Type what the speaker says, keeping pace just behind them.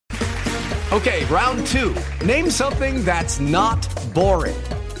Okay, round two. Name something that's not boring.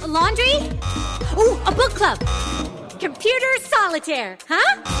 A laundry? Ooh, a book club. Computer solitaire,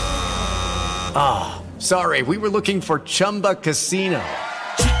 huh? Ah, sorry, we were looking for Chumba Casino.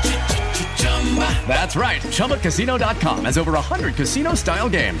 That's right, ChumbaCasino.com has over 100 casino-style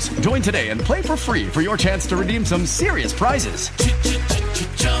games. Join today and play for free for your chance to redeem some serious prizes.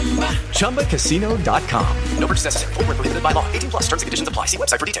 ChumbaCasino.com. No purchase necessary. Void where prohibited by law. 18 plus. Terms and conditions apply. See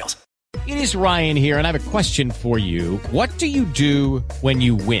website for details. It is Ryan here, and I have a question for you. What do you do when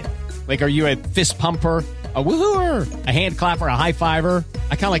you win? Like, are you a fist pumper, a woohooer, a hand clapper, a high fiver?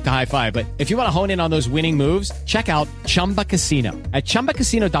 I kind of like the high five, but if you want to hone in on those winning moves, check out Chumba Casino. At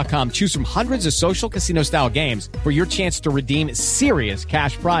ChumbaCasino.com, choose from hundreds of social casino-style games for your chance to redeem serious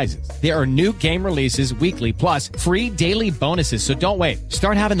cash prizes. There are new game releases weekly, plus free daily bonuses. So don't wait.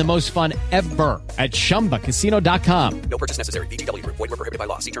 Start having the most fun ever at ChumbaCasino.com. No purchase necessary. VGW. Void where prohibited by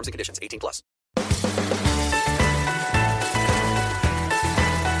law. See terms and conditions. 18 plus.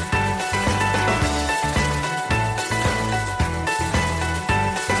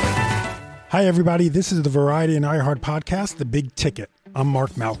 Hi, everybody. This is the Variety and iHeart podcast, The Big Ticket. I'm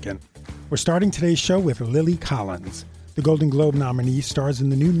Mark Malkin. We're starting today's show with Lily Collins. The Golden Globe nominee stars in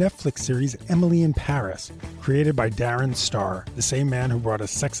the new Netflix series Emily in Paris, created by Darren Star, the same man who brought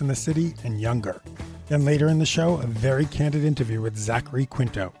us Sex and the City and Younger. Then later in the show, a very candid interview with Zachary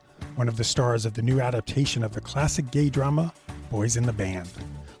Quinto, one of the stars of the new adaptation of the classic gay drama, Boys in the Band.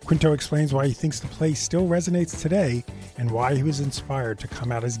 Quinto explains why he thinks the play still resonates today and why he was inspired to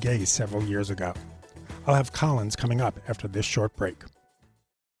come out as gay several years ago. I'll have Collins coming up after this short break.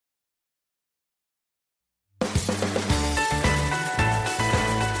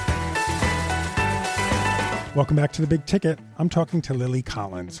 Welcome back to The Big Ticket. I'm talking to Lily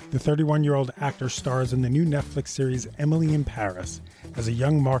Collins. The 31-year-old actor stars in the new Netflix series Emily in Paris as a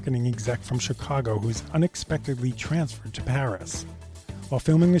young marketing exec from Chicago who's unexpectedly transferred to Paris. While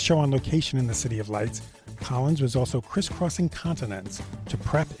filming the show on location in the City of Lights, Collins was also crisscrossing continents to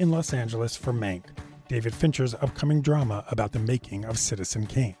prep in Los Angeles for Mank, David Fincher's upcoming drama about the making of Citizen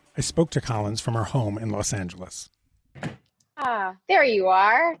Kane. I spoke to Collins from her home in Los Angeles. Ah, there you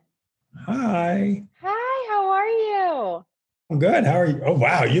are. Hi. Hi, how are you? I'm good. How are you? Oh,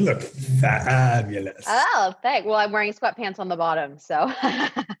 wow. You look fabulous. Oh, thanks. Well, I'm wearing sweatpants on the bottom, so.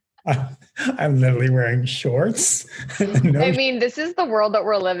 I'm literally wearing shorts. I mean, this is the world that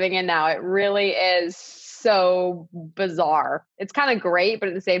we're living in now. It really is so bizarre. It's kind of great, but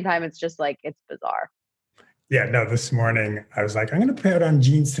at the same time, it's just like, it's bizarre. Yeah, no, this morning I was like, I'm going to put on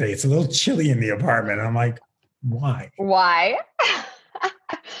jeans today. It's a little chilly in the apartment. And I'm like, why? Why?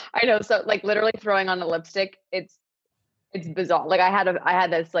 I know. So like literally throwing on the lipstick, it's bizarre. Like I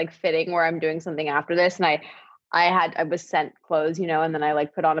had this like fitting where I'm doing something after this and I was sent clothes, and then I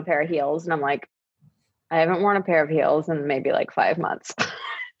like put on a pair of heels and I'm like, I haven't worn a pair of heels in maybe like 5 months.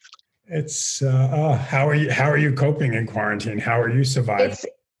 It's how are you coping in quarantine? How are you surviving?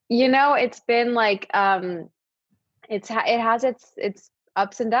 It's been like it has its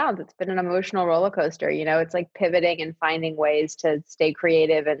ups and downs. It's been an emotional roller coaster. It's like pivoting and finding ways to stay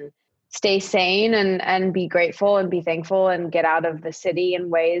creative and stay sane and be grateful and be thankful and get out of the city in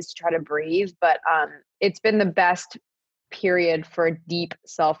ways to try to breathe. But it's been the best period for deep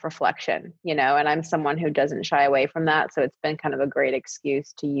self-reflection, and I'm someone who doesn't shy away from that. So it's been kind of a great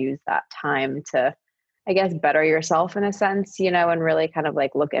excuse to use that time to, I guess, better yourself in a sense, and really kind of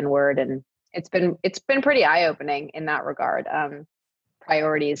like look inward. And it's been pretty eye-opening in that regard.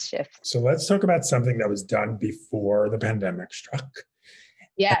 Priorities shift. So let's talk about something that was done before the pandemic struck.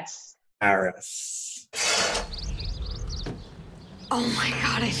 Yes. Paris. Oh my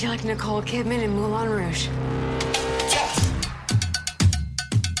God, I feel like Nicole Kidman in Moulin Rouge.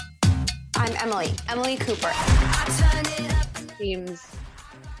 I'm Emily Cooper. Seems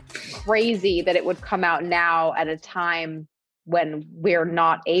crazy that it would come out now at a time when we're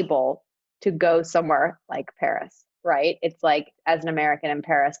not able to go somewhere like Paris, right? It's like, as an American in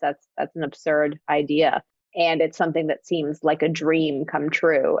Paris, that's an absurd idea. And it's something that seems like a dream come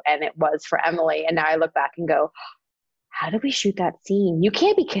true. And it was for Emily. And now I look back and go, how did we shoot that scene? You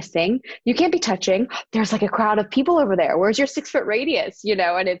can't be kissing. You can't be touching. There's like a crowd of people over there. Where's your 6-foot radius?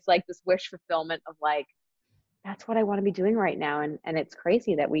 And it's like this wish fulfillment of like, that's what I want to be doing right now. And it's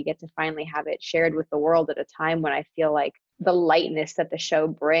crazy that we get to finally have it shared with the world at a time when I feel like the lightness that the show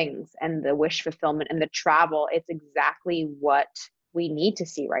brings and the wish fulfillment and the travel, it's exactly what we need to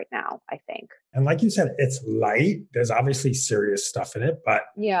see right now, I think. And like you said, it's light. There's obviously serious stuff in it, but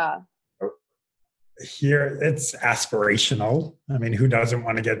yeah, here it's aspirational. I mean, who doesn't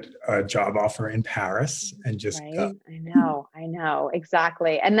want to get a job offer in Paris and just right? I I know,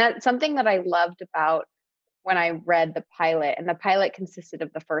 exactly. And that's something that I loved about when I read the pilot, and the pilot consisted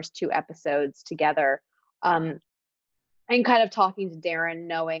of the first 2 episodes together. And kind of talking to Darren,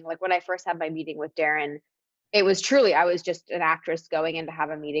 knowing like when I first had my meeting with Darren, it was truly, I was just an actress going in to have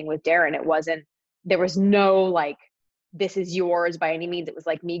a meeting with Darren. It wasn't, there was no like, this is yours by any means. It was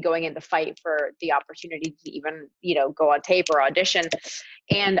like me going in to fight for the opportunity to even, go on tape or audition.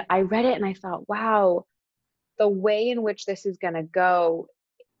 And I read it and I thought, wow, the way in which this is going to go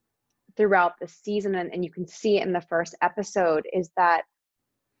throughout the season, and you can see it in the first episode, is that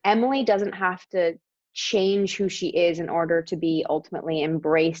Emily doesn't have to change who she is in order to be ultimately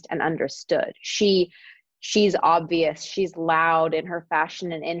embraced and understood. She's obvious, she's loud in her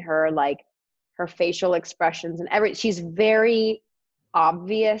fashion and in her like her facial expressions and she's very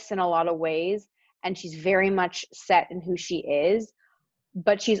obvious in a lot of ways, and she's very much set in who she is,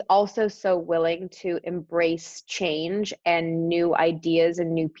 but she's also so willing to embrace change and new ideas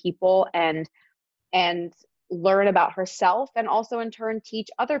and new people and learn about herself, and also in turn teach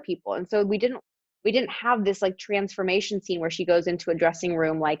other people. And so we didn't have this like transformation scene where she goes into a dressing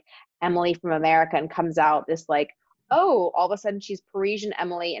room like Emily from America and comes out this like, oh, all of a sudden she's Parisian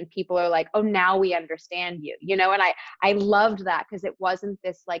Emily and people are like, oh, now we understand you, and I loved that, because it wasn't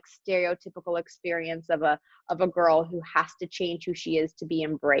this like stereotypical experience of a girl who has to change who she is to be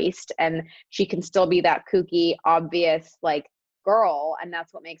embraced, and she can still be that kooky, obvious like girl, and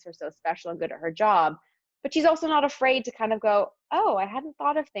that's what makes her so special and good at her job. But she's also not afraid to kind of go, oh, I hadn't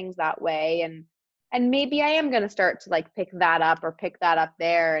thought of things that way, and maybe I am going to start to like pick that up or pick that up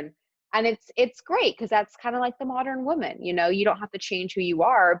there. And it's great, because that's kind of like the modern woman, you don't have to change who you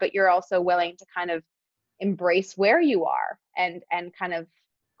are, but you're also willing to kind of embrace where you are and kind of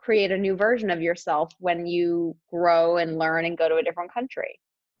create a new version of yourself when you grow and learn and go to a different country.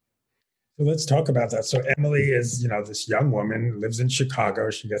 So let's talk about that. So Emily is, this young woman, lives in Chicago.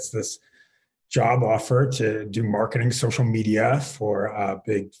 She gets this job offer to do marketing, social media for a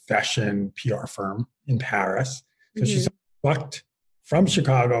big fashion PR firm in Paris. So she's plucked from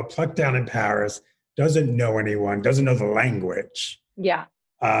Chicago, plucked down in Paris, doesn't know anyone, doesn't know the language. Yeah.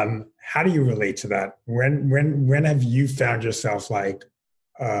 How do you relate to that? When have you found yourself like,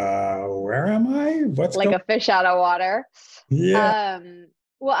 where am I? What's like a fish out of water? Yeah.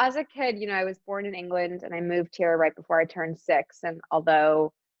 Well, as a kid, I was born in England and I moved here right before I turned 6. And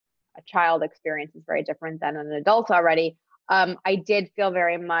although a child experience is very different than an adult already, I did feel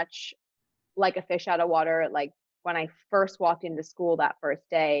very much like a fish out of water. Like when I first walked into school that first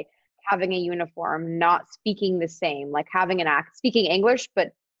day, having a uniform, not speaking the same, like having an accent, speaking English,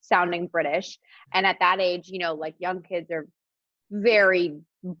 but sounding British. And at that age, like young kids are very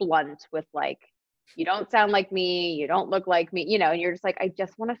blunt with like, you don't sound like me, you don't look like me, and you're just like, I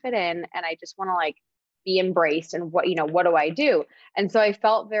just want to fit in and I just want to like be embraced, and what do I do? And so I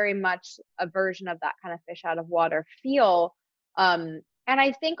felt very much a version of that kind of fish out of water feel. And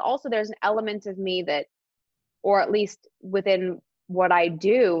I think also there's an element of me that, or at least within what I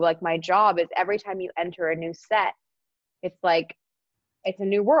do, like my job is every time you enter a new set, it's like, it's a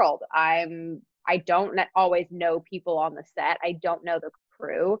new world. I don't always know people on the set. I don't know the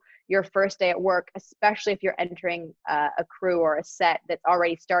crew. Your first day at work, especially if you're entering a crew or a set that's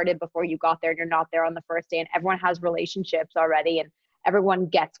already started before you got there and you're not there on the first day, and everyone has relationships already and everyone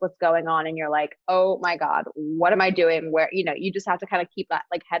gets what's going on, and you're like, oh my God, what am I doing? Where, you just have to kind of keep that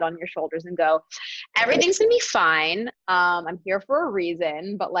like head on your shoulders and go, everything's gonna be fine. I'm here for a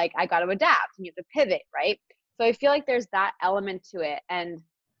reason, but like I got to adapt and you have to pivot, right? So I feel like there's that element to it.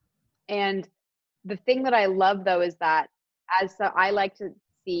 And the thing that I love though is that I like to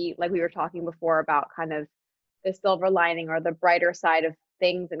see, like we were talking before about kind of the silver lining or the brighter side of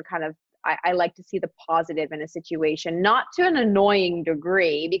things, and kind of I like to see the positive in a situation, not to an annoying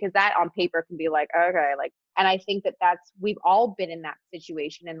degree, because that on paper can be like, okay, like, and I think we've all been in that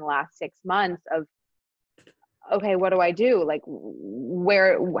situation in the last 6 months of, okay, what do I do? Like,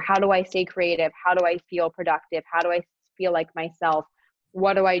 how do I stay creative? How do I feel productive? How do I feel like myself?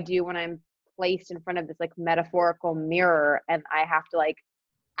 What do I do when I'm placed in front of this like metaphorical mirror and I have to like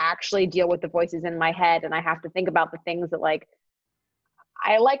actually deal with the voices in my head, and I have to think about the things that like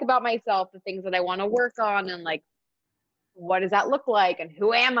I like about myself, the things that I want to work on, and like, what does that look like? And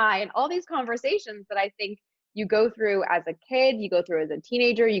who am I? And all these conversations that I think you go through as a kid, you go through as a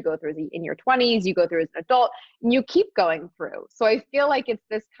teenager, you go through in your 20s, you go through as an adult, and you keep going through. So I feel like it's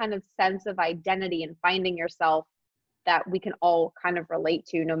this kind of sense of identity and finding yourself that we can all kind of relate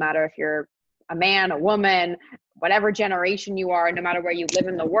to, no matter if you're a man, a woman, whatever generation you are, no matter where you live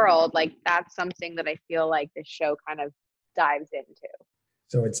in the world. Like that's something that I feel like this show kind of dives into.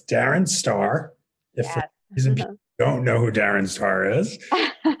 So it's Darren Star. If Yes. for some reason people Don't know who Darren Star is.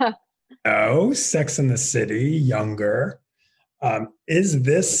 Oh, Sex and the City, younger. Is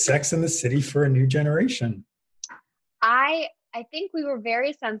this Sex and the City for a new generation? I think we were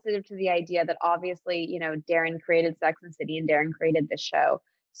very sensitive to the idea that obviously, Darren created Sex and the City and Darren created this show.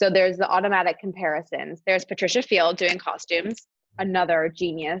 So there's the automatic comparisons. There's Patricia Field doing costumes, another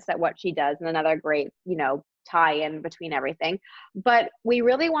genius at what she does and another great, tie in between everything. But we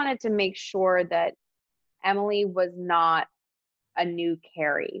really wanted to make sure that Emily was not a new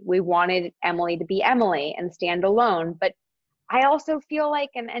Carrie. We wanted Emily to be Emily and stand alone. But I also feel like,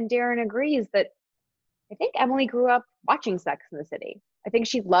 and Darren agrees, that I think Emily grew up watching Sex and the City. I think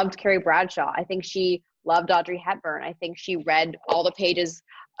she loved Carrie Bradshaw. I think she loved Audrey Hepburn. I think she read all the pages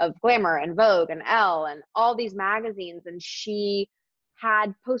of Glamour and Vogue and Elle and all these magazines. And she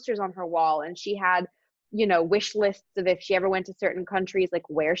had posters on her wall, and she had, wish lists of if she ever went to certain countries, like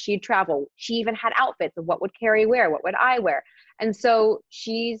where she'd travel. She even had outfits of what would Carrie wear, what would I wear. And so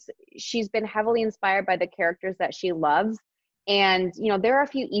she's been heavily inspired by the characters that she loves. And, there are a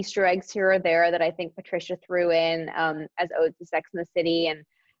few Easter eggs here or there that I think Patricia threw in as odes to Sex and the City.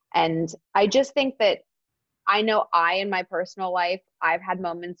 And I just think that I know in my personal life, I've had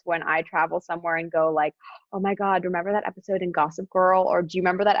moments when I travel somewhere and go like, oh my God, remember that episode in Gossip Girl? Or do you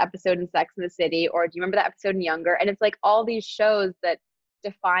remember that episode in Sex and the City? Or do you remember that episode in Younger? And it's like all these shows that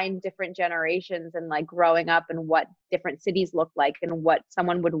define different generations and like growing up and what different cities look like and what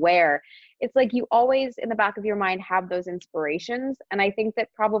someone would wear. It's like you always in the back of your mind have those inspirations. And I think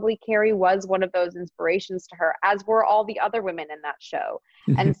that probably Carrie was one of those inspirations to her, as were all the other women in that show.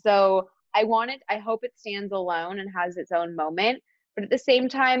 And so I hope it stands alone and has its own moment. But at the same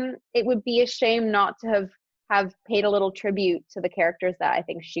time, it would be a shame not to have paid a little tribute to the characters that I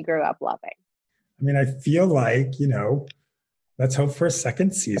think she grew up loving. I mean, I feel like, let's hope for a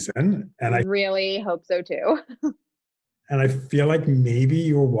second season. And I really hope so too. And I feel like maybe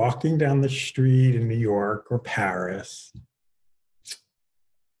you're walking down the street in New York or Paris,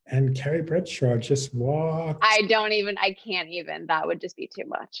 and Carrie Bradshaw just walks. I can't even. That would just be too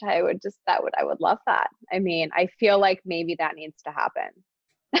much. I would love that. I mean, I feel like maybe that needs to happen.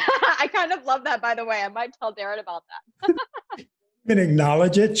 I kind of love that, by the way. I might tell Darren about that. Even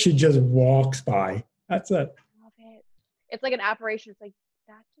acknowledge it. She just walks by. That's it. I love it. It's like an apparition. It's like,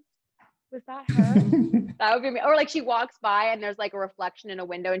 was that her? That would be me. Or like she walks by and there's like a reflection in a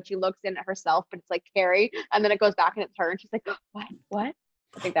window and she looks in at herself, but it's like Carrie. And then it goes back and it's her. And she's like, what?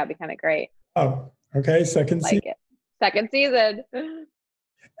 I think that'd be kind of great. Oh, okay. Second season. Second season.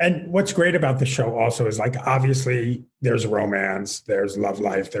 And what's great about the show also is like, obviously there's romance, there's love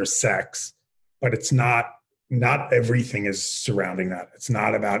life, there's sex, but it's not everything is surrounding that. It's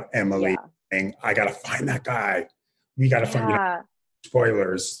not about Emily saying, I got to find that guy. We got to find,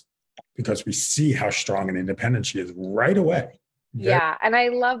 spoilers, because we see how strong and independent she is right away. Yeah. And I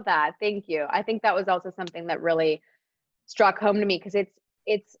love that. Thank you. I think that was also something that really struck home to me, because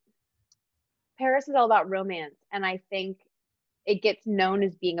it's Paris is all about romance. And I think it gets known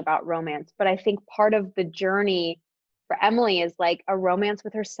as being about romance, but I think part of the journey for Emily is like a romance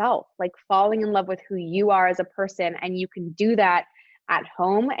with herself, like falling in love with who you are as a person. And you can do that at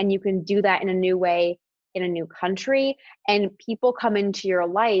home, and you can do that in a new way in a new country. And people come into your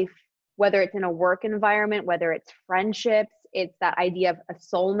life, whether it's in a work environment, whether it's friendships, it's that idea of a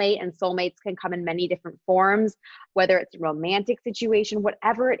soulmate, and soulmates can come in many different forms, whether it's a romantic situation,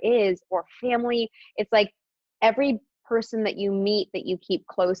 whatever it is, or family. It's like every person that you meet that you keep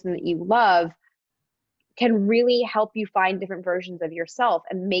close and that you love can really help you find different versions of yourself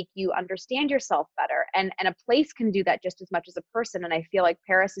and make you understand yourself better. And a place can do that just as much as a person. And I feel like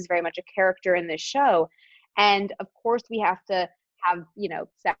Paris is very much a character in this show. And of course we have to have,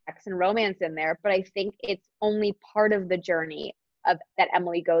 sex and romance in there, but I think it's only part of the journey of that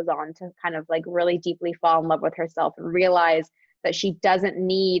Emily goes on to kind of like really deeply fall in love with herself and realize that she doesn't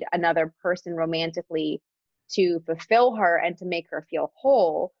need another person romantically to fulfill her and to make her feel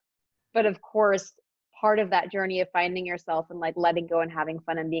whole. But of course, part of that journey of finding yourself and like letting go and having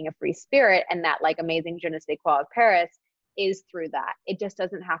fun and being a free spirit, and that like amazing je ne sais quoi of Paris, is through that. It just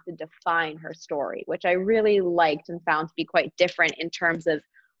doesn't have to define her story, which I really liked and found to be quite different in terms of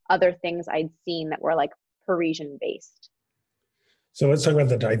other things I'd seen that were like Parisian based. So let's talk about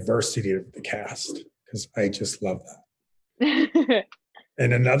the diversity of the cast, because I just love that.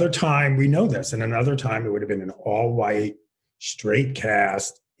 And another time, we know this, and another time it would have been an all-white, straight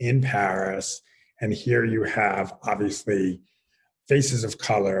cast in Paris. And here you have, obviously, faces of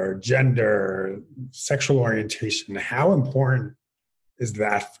color, gender, sexual orientation. How important is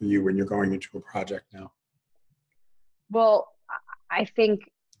that for you when you're going into a project now? Well, I think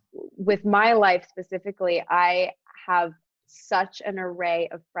with my life specifically, I have such an array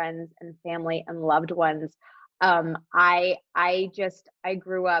of friends and family and loved ones. I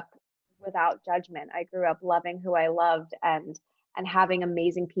grew up without judgment. I grew up loving who I loved and having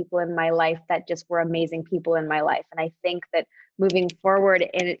amazing people in my life that just were amazing people in my life. And I think that moving forward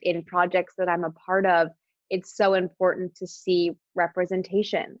in projects that I'm a part of, it's so important to see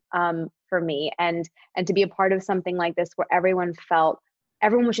representation for me and to be a part of something like this where everyone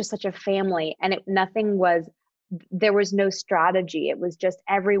was just such a family, and there was no strategy. It was just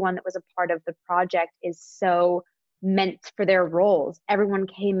everyone that was a part of the project is so meant for their roles. Everyone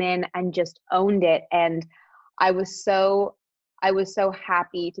came in and just owned it. And I was so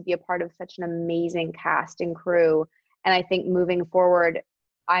happy to be a part of such an amazing cast and crew. And I think moving forward,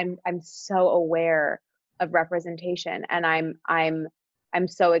 I'm so aware of representation, and I'm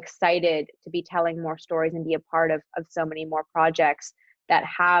so excited to be telling more stories and be a part of so many more projects that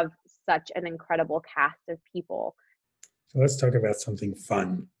have such an incredible cast of people. So let's talk about something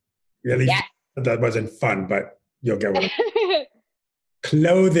fun. Really, yes. That wasn't fun, but you'll get what.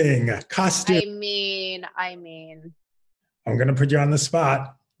 Clothing, costume. I mean. I'm going to put you on the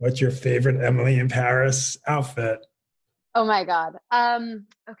spot. What's your favorite Emily in Paris outfit? Oh my God.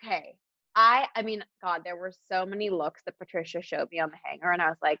 Okay. I mean, God, there were so many looks that Patricia showed me on the hanger, and I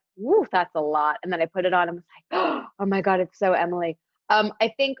was like, "Woo, that's a lot." And then I put it on and was like, "Oh my God, it's so Emily."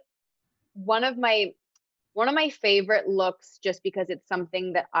 I think one of my favorite looks, just because it's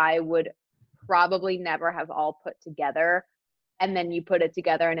something that I would probably never have all put together, and then you put it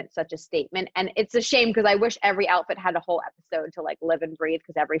together and it's such a statement. And it's a shame because I wish every outfit had a whole episode to like live and breathe,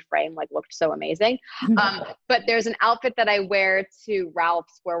 because every frame like looked so amazing. But there's an outfit that I wear to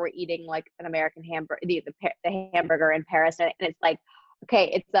Ralph's where we're eating like an American hamburger, the hamburger in Paris. And it's like,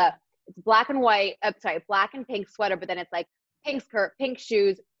 okay, it's black and white, black and pink sweater, but then it's like pink skirt, pink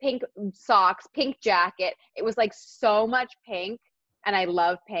shoes, pink socks, pink jacket. It was like so much pink, and I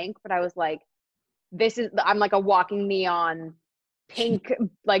love pink, but I was like, I'm like a walking neon pink,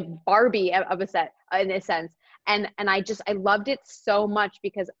 like Barbie of a set in a sense. And I loved it so much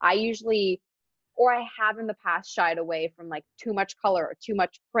because I usually, or I have in the past, shied away from like too much color or too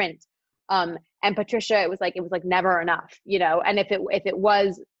much print. And Patricia, it was like never enough, and if it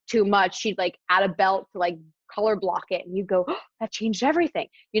was too much, she'd like add a belt to like color block it, and you go, oh, that changed everything,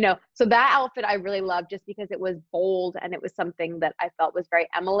 so that outfit I really loved, just because it was bold and it was something that I felt was very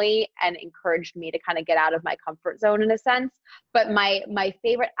Emily and encouraged me to kind of get out of my comfort zone in a sense. But my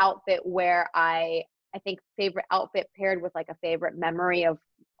favorite outfit, where I think favorite outfit paired with like a favorite memory of,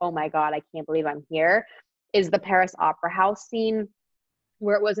 oh my God, I can't believe I'm here, is the Paris Opera House scene,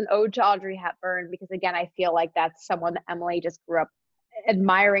 where it was an ode to Audrey Hepburn, because again, I feel like that's someone that Emily just grew up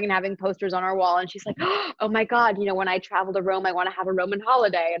admiring and having posters on our wall. And she's like, oh my God, when I travel to Rome, I want to have a Roman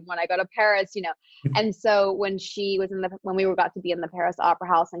holiday. And when I go to Paris, and so when she was when we were about to be in the Paris Opera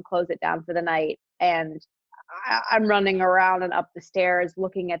House and close it down for the night, and I'm running around and up the stairs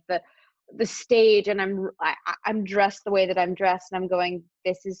looking at the stage, and I'm dressed the way that I'm dressed, and I'm going,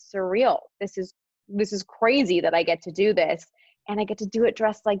 this is surreal. This is crazy that I get to do this, and I get to do it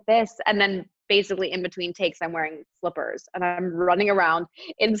dressed like this. And then basically in between takes, I'm wearing slippers, and I'm running around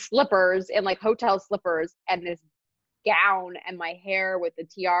in slippers, in like hotel slippers, and this gown, and my hair with the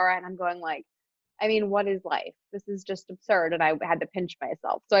tiara. And I'm going like, I mean, what is life? This is just absurd. And I had to pinch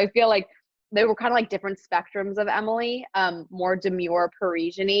myself. So I feel like they were kind of like different spectrums of Emily, more demure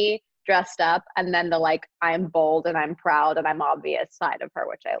Parisian-y, dressed up, and then the like, I'm bold and I'm proud and I'm obvious side of her,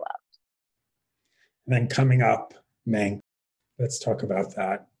 which I loved. And then coming up, Mank. Let's talk about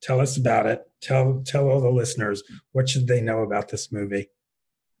that. Tell us about it. Tell all the listeners, what should they know about this movie?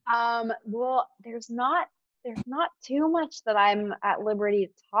 Well, there's not too much that I'm at liberty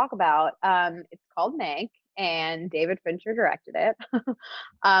to talk about. It's called Mank, and David Fincher directed it.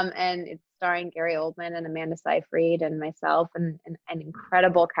 And it's starring Gary Oldman and Amanda Seyfried and myself, and an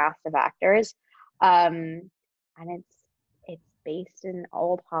incredible cast of actors. And it's based in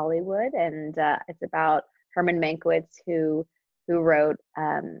old Hollywood, and it's about Herman Mankiewicz, who wrote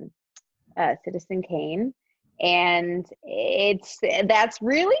Citizen Kane. And that's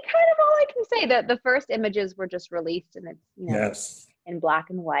really kind of all I can say. That the first images were just released, and it's yes, in black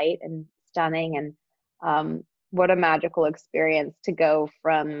and white and stunning. And what a magical experience to go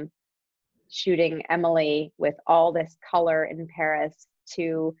from shooting Emily with all this color in Paris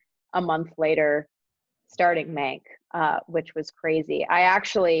to a month later starting Mank, which was crazy.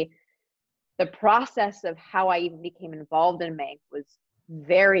 The process of how I even became involved in Mank was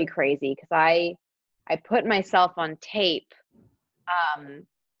very crazy, because I put myself on tape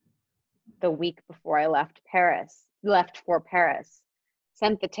the week before I left for Paris,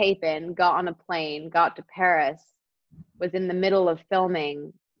 sent the tape in, got on a plane, got to Paris, was in the middle of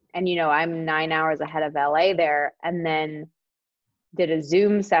filming, and I'm 9 hours ahead of LA there, and then did a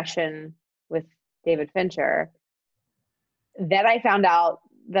Zoom session with David Fincher. Then I found out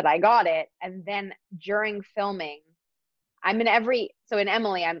that I got it, and then during filming, in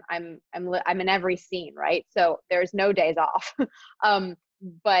Emily, I'm in every scene, right? So there's no days off.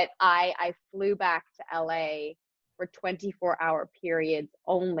 But I flew back to LA for 24-hour periods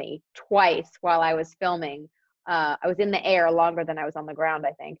only, twice while I was filming. I was in the air longer than I was on the ground,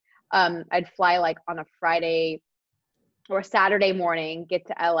 I think. I'd fly like on a Friday or Saturday morning, get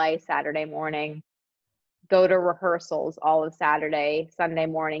to LA Saturday morning, go to rehearsals all of Saturday, Sunday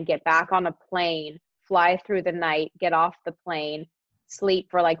morning, get back on a plane, fly through the night, get off the plane, sleep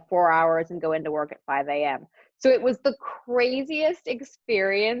for like 4 hours, and go into work at 5 a.m. So it was the craziest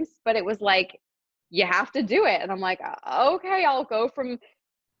experience, but it was like, you have to do it. And I'm like, okay, I'll go from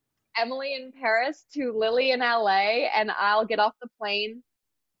Emily in Paris to Lily in LA, and I'll get off the plane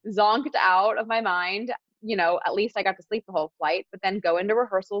zonked out of my mind. At least I got to sleep the whole flight, but then go into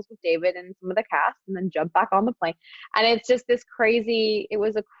rehearsals with David and some of the cast, and then jump back on the plane. And it's just it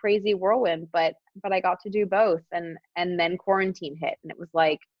was a crazy whirlwind, but I got to do both. And then quarantine hit, and it was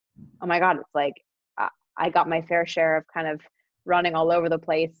like, oh my God, it's like, I got my fair share of kind of running all over the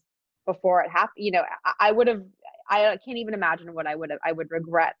place before it happened. I can't even imagine what I would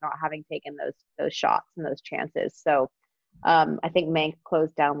regret not having taken those shots and those chances. So I think Mank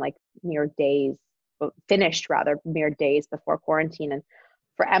closed down like finished mere days before quarantine. And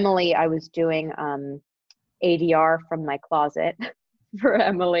for Emily, I was doing ADR from my closet for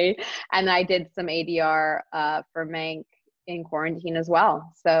Emily, and I did some ADR for Mank in quarantine as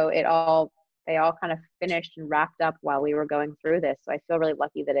well. So they all kind of finished and wrapped up while we were going through this. So I feel really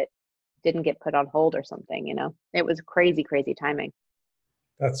lucky that it didn't get put on hold or something. It was crazy timing.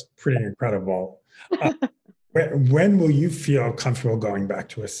 That's pretty incredible. When will you feel comfortable going back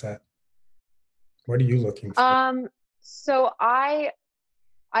to a set? What are you looking for? So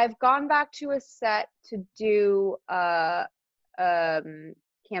I've gone back to a set to do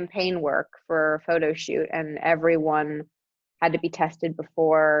campaign work for a photo shoot, and everyone had to be tested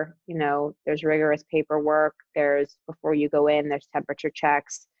before. There's rigorous paperwork. Before you go in, there's temperature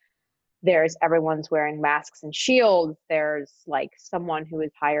checks. Everyone's wearing masks and shields. There's like someone who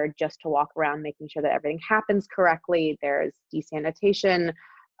is hired just to walk around making sure that everything happens correctly. There's desanitation.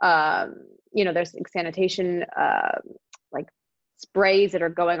 There's sanitation, like sprays that are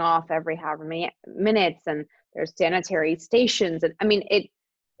going off every however many minutes, and there's sanitary stations. And I mean,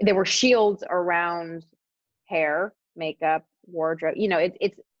 there were shields around hair, makeup, wardrobe.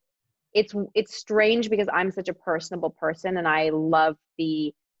 It's strange because I'm such a personable person, and I love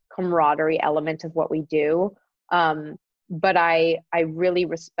the camaraderie element of what we do. But I really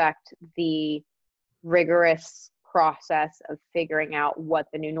respect the rigorous process of figuring out what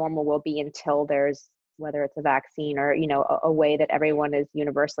the new normal will be until there's, whether it's a vaccine or, a way that everyone is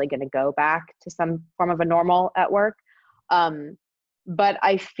universally going to go back to some form of a normal at work. But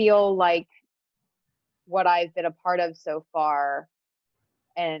I feel like what I've been a part of so far,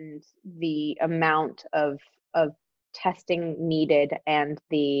 and the amount of testing needed, and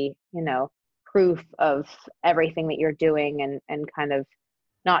the, proof of everything that you're doing, and kind of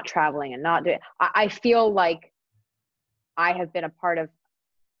not traveling and not doing, I feel like I have been a part of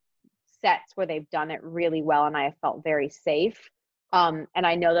sets where they've done it really well, and I have felt very safe. And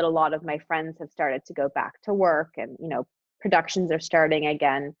I know that a lot of my friends have started to go back to work, and, productions are starting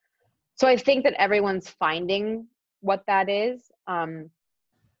again. So I think that everyone's finding what that is.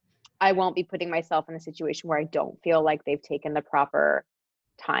 I won't be putting myself in a situation where I don't feel like they've taken the proper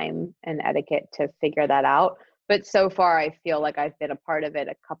time and etiquette to figure that out. But so far, I feel like I've been a part of it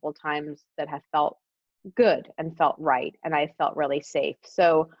a couple times that have felt good and felt right, and I felt really safe.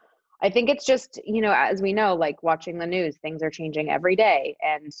 So I think it's just, as we know, like watching the news, things are changing every day,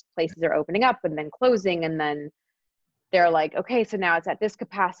 and places are opening up and then closing, and then they're like, okay, so now it's at this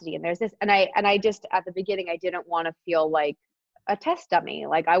capacity, and there's this. And I just, at the beginning, I didn't want to feel like a test dummy.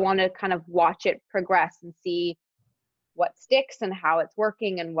 Like, I want to kind of watch it progress and see what sticks and how it's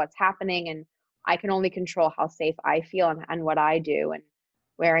working and what's happening. And I can only control how safe I feel and what I do, and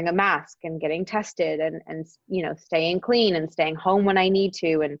wearing a mask and getting tested, and staying clean and staying home when I need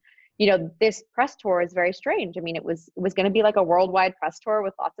to. And this press tour is very strange. I mean, it was going to be like a worldwide press tour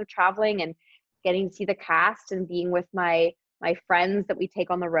with lots of traveling and getting to see the cast and being with my friends that we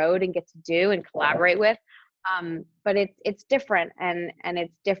take on the road and get to do and collaborate with. But it's different, and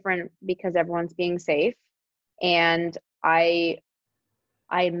it's different because everyone's being safe. And I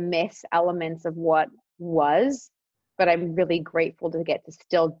miss elements of what was, but I'm really grateful to get to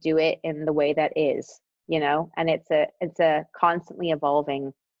still do it in the way that is, and it's a constantly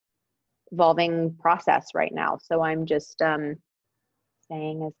evolving process right now. So I'm just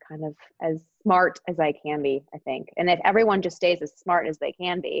staying as kind of as smart as I can be, I think. And if everyone just stays as smart as they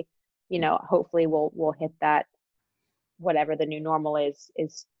can be, hopefully we'll hit that, whatever the new normal is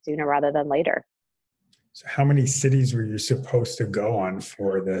sooner rather than later. So how many cities were you supposed to go on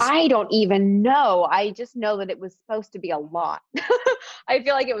for this? I don't even know. I just know that it was supposed to be a lot. I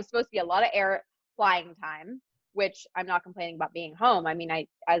feel like it was supposed to be a lot of air flying time, which I'm not complaining about being home. I mean,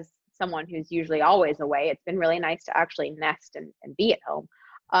 as someone who's usually always away, it's been really nice to actually nest and be at home.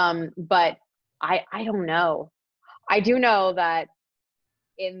 But I don't know. I do know that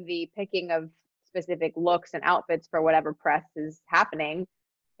in the picking of specific looks and outfits for whatever press is happening,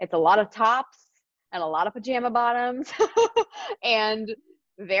 it's a lot of tops and a lot of pajama bottoms and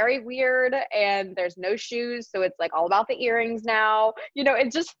very weird, and there's no shoes, so it's like all about the earrings now.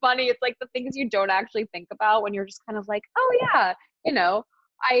 It's just funny. It's like the things you don't actually think about when you're just kind of like, oh yeah,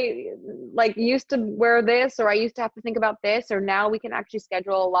 I like used to wear this, or I used to have to think about this, or now we can actually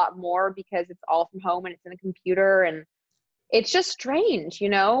schedule a lot more because it's all from home and it's in a computer, and it's just strange,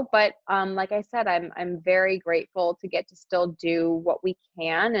 but like I said, I'm very grateful to get to still do what we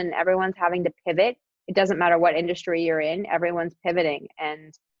can, and everyone's having to pivot. It doesn't matter what industry you're in, everyone's pivoting.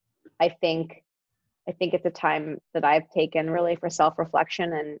 And I think it's a time that I've taken really for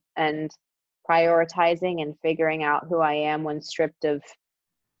self-reflection and prioritizing and figuring out who I am when stripped of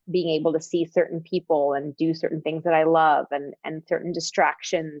being able to see certain people and do certain things that I love, and certain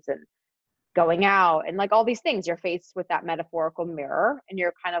distractions and going out and like all these things. You're faced with that metaphorical mirror, and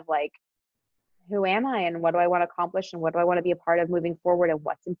you're kind of like, who am I, and what do I want to accomplish, and what do I want to be a part of moving forward, and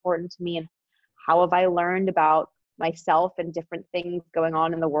what's important to me, and how have I learned about myself and different things going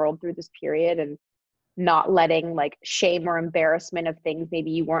on in the world through this period, and not letting like shame or embarrassment of things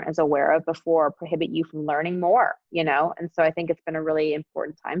maybe you weren't as aware of before prohibit you from learning more, and so I think it's been a really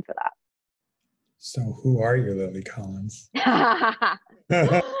important time for that. So who are you, Lily Collins?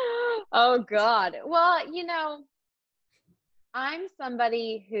 Oh God. Well, I'm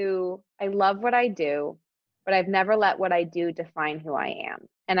somebody who, I love what I do, but I've never let what I do define who I am.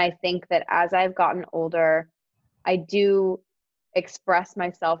 And I think that as I've gotten older, I do express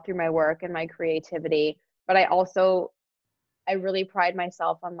myself through my work and my creativity, but I really pride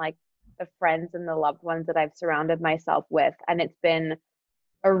myself on like the friends and the loved ones that I've surrounded myself with. And it's been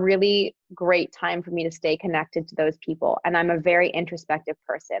a really great time for me to stay connected to those people. And I'm a very introspective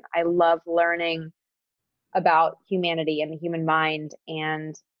person. I love learning about humanity and the human mind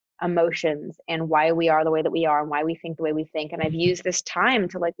and emotions and why we are the way that we are and why we think the way we think. And I've used this time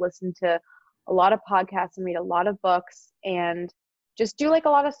to like listen to a lot of podcasts and read a lot of books and just do like a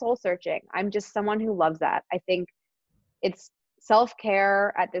lot of soul searching. I'm just someone who loves that. I think it's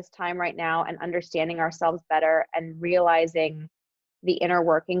self-care at this time right now, and understanding ourselves better and realizing the inner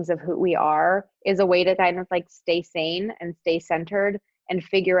workings of who we are is a way to kind of like stay sane and stay centered and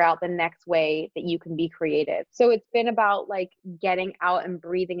figure out the next way that you can be creative. So it's been about like getting out and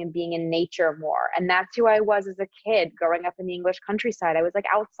breathing and being in nature more. And that's who I was as a kid growing up in the English countryside. I was like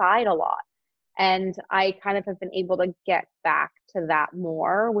outside a lot. And I kind of have been able to get back to that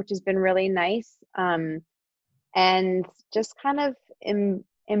more, which has been really nice. And just kind of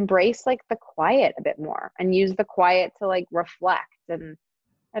embrace like the quiet a bit more and use the quiet to like reflect. And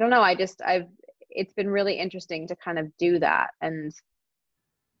I don't know, it's been really interesting to kind of do that and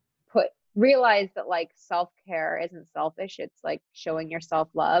realize that like self-care isn't selfish. It's like showing yourself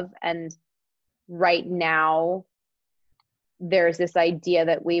love. And right now there's this idea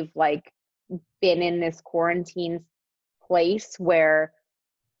that we've like been in this quarantine place where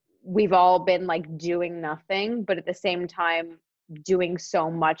we've all been like doing nothing, but at the same time doing so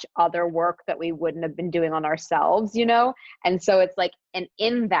much other work that we wouldn't have been doing on ourselves, And so it's like, and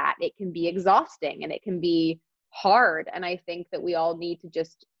in that it can be exhausting and it can be hard. And I think that we all need to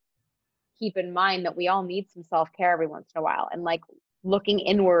just keep in mind that we all need some self-care every once in a while. And like looking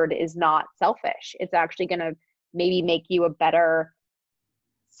inward is not selfish. It's actually going to maybe make you a better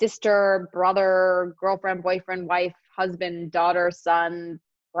sister, brother, girlfriend, boyfriend, wife, husband, daughter, son,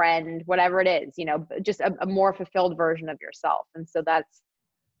 friend, whatever it is, just a more fulfilled version of yourself. And so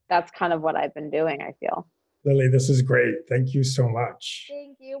that's kind of what I've been doing, I feel. Lily, this is great. Thank you so much.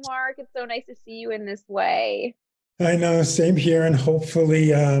 Thank you, Mark. It's so nice to see you in this way. I know, same here. And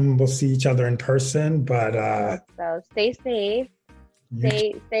hopefully we'll see each other in person, but so stay safe,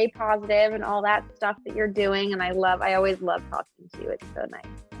 stay positive and all that stuff that you're doing. And I always love talking to you. It's so nice.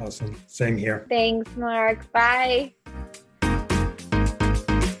 Awesome. Same here. Thanks, Mark. Bye.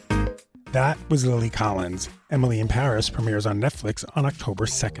 That was Lily Collins. Emily in Paris premieres on Netflix on October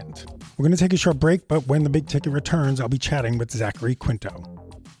 2nd. We're going to take a short break, but when the big ticket returns, I'll be chatting with Zachary Quinto.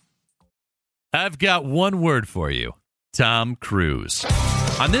 I've got one word for you: Tom Cruise.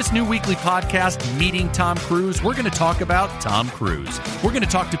 On this new weekly podcast, Meeting Tom Cruise, we're going to talk about Tom Cruise. We're going to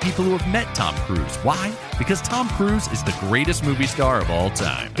talk to people who have met Tom Cruise. Why? Because Tom Cruise is the greatest movie star of all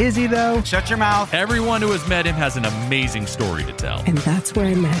time. Is he, though? Shut your mouth. Everyone who has met him has an amazing story to tell. And that's where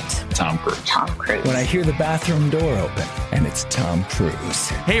I met Tom Cruise. Tom Cruise. When I hear the bathroom door open, and it's Tom Cruise.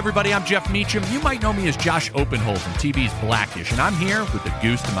 Hey, everybody, I'm Jeff Meacham. You might know me as Josh Openhole from TV's Blackish, and I'm here with the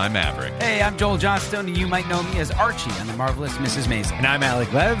goose to my Maverick. Hey, I'm Joel Johnstone, and you might know me as Archie on The Marvelous Mrs. Maisel. And I'm Alec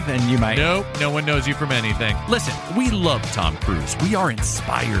Lev, and you might... Nope, no one knows you from anything. Listen, we love Tom Cruise. We are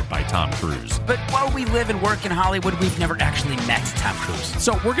inspired by Tom Cruise. But while we live and work in Hollywood, we've never actually met Tom Cruise.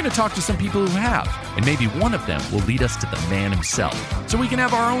 So we're going to talk to some people who have, and maybe one of them will lead us to the man himself, so we can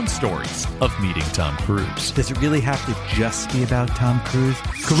have our own stories of meeting Tom Cruise. Does it really have to just be about Tom Cruise?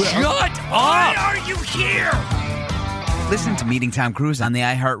 Shut up! Why are you here? Listen to Meeting Tom Cruise on the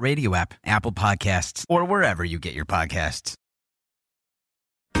iHeartRadio app, Apple Podcasts, or wherever you get your podcasts.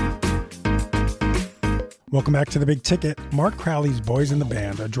 Welcome back to The Big Ticket. Mark Crowley's Boys in the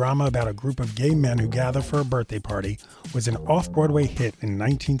Band, a drama about a group of gay men who gather for a birthday party, was an off-Broadway hit in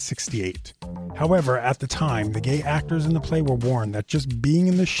 1968. However, at the time, the gay actors in the play were warned that just being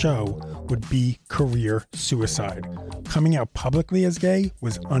in the show would be career suicide. Coming out publicly as gay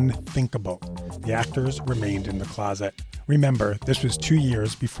was unthinkable. The actors remained in the closet. Remember, this was 2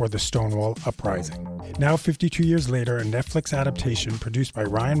 years before the Stonewall Uprising. Now, 52 years later, a Netflix adaptation produced by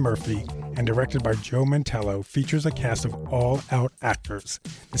Ryan Murphy and directed by Joe Mantello features a cast of all-out actors,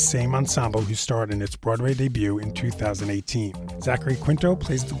 the same ensemble who starred in its Broadway debut in 2018. Zachary Quinto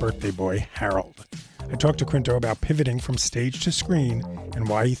plays the birthday boy, Harold. I talked to Quinto about pivoting from stage to screen and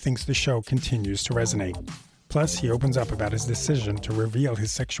why he thinks the show continues to resonate. Plus, he opens up about his decision to reveal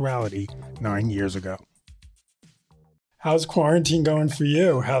his sexuality 9 years ago. How's quarantine going for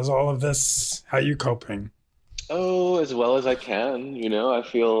you? How's all of this? How are you coping? Oh, as well as I can. You know, I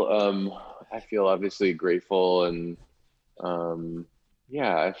feel obviously grateful, and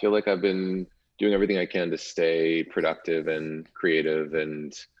I feel like I've been doing everything I can to stay productive and creative,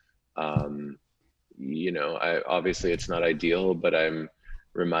 and obviously it's not ideal, but I'm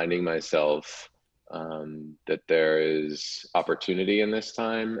reminding myself that there is opportunity in this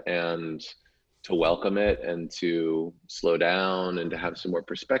time, and to welcome it and to slow down and to have some more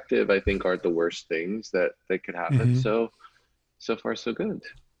perspective, I think aren't the worst things that could happen. Mm-hmm. So far, so good.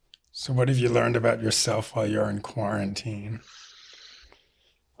 So what have you learned about yourself while you're in quarantine?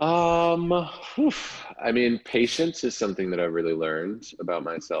 I mean, patience is something that I've really learned about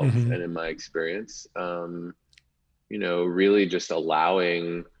myself and in my experience. Really just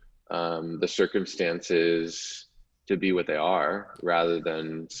allowing the circumstances to be what they are, rather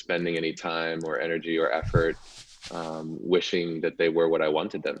than spending any time or energy or effort wishing that they were what I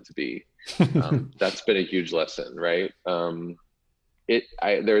wanted them to be. That's been a huge lesson, right?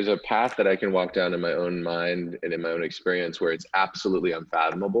 There's a path that I can walk down in my own mind and in my own experience where it's absolutely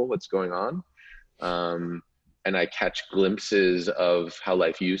unfathomable what's going on. And I catch glimpses of how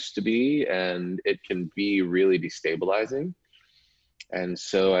life used to be, and it can be really destabilizing. And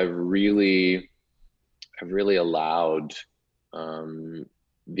so I've really allowed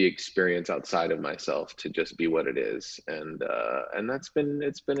the experience outside of myself to just be what it is, and it's been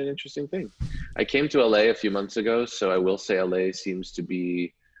an interesting thing. I came to LA a few months ago, so I will say LA seems to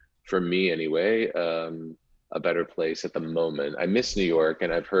be, for me anyway, a better place at the moment. I miss New York,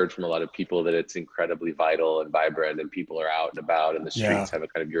 and I've heard from a lot of people that it's incredibly vital and vibrant, and people are out and about, and the streets have a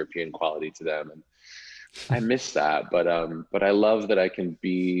kind of European quality to them. And I miss that, but I love that I can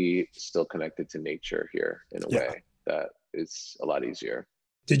be still connected to nature here in a way that is a lot easier.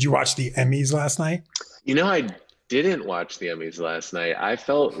 Did you watch the Emmys last night? I didn't watch the Emmys last night. I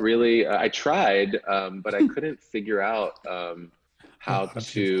felt really, I tried, but I couldn't figure out how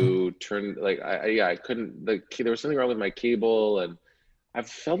to turn, I couldn't, there was something wrong with my cable, and I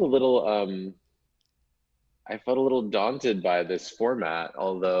felt a little daunted by this format,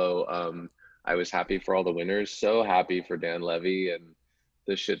 although I was happy for all the winners, so happy for Dan Levy and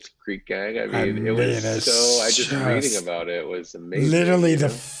the Schitt's Creek gang. Reading about it was amazing. Literally the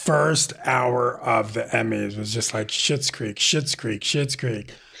first hour of the Emmys was just like Schitt's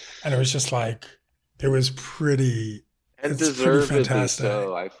Creek. And it was just like, it was pretty, and deservedly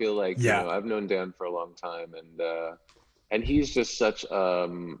so. I feel like, I've known Dan for a long time, and he's just such a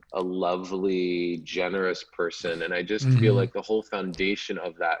lovely, generous person. And I just feel like the whole foundation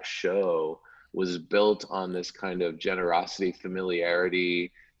of that show was built on this kind of generosity,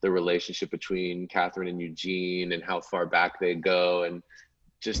 familiarity, the relationship between Catherine and Eugene and how far back they go, and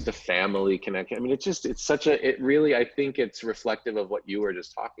just the family connection. I mean, it really, I think it's reflective of what you were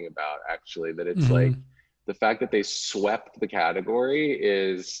just talking about, actually, that it's like the fact that they swept the category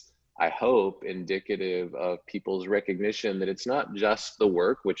is, I hope, indicative of people's recognition that it's not just the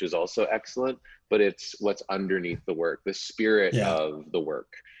work, which is also excellent, but it's what's underneath the work, the spirit of the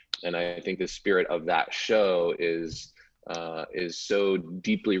work. And I think the spirit of that show is so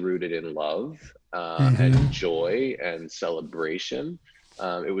deeply rooted in love and joy and celebration.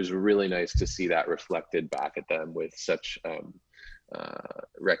 It was really nice to see that reflected back at them with such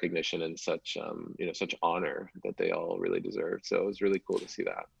recognition and such such honor that they all really deserved. So it was really cool to see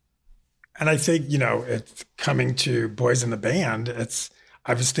that. And I think, it's coming to Boys in the Band.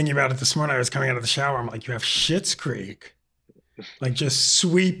 I was thinking about it this morning. I was coming out of the shower. I'm like, you have Schitt's Creek, like just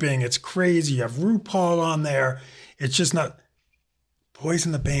sweeping. It's crazy. You have RuPaul on there. It's just not Boys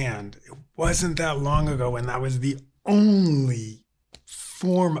in the Band. It wasn't that long ago when that was the only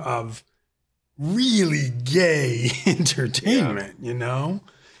form of really gay entertainment,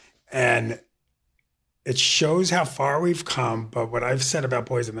 And it shows how far we've come. But what I've said about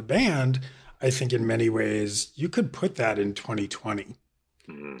Boys in the Band, I think in many ways, you could put that in 2020.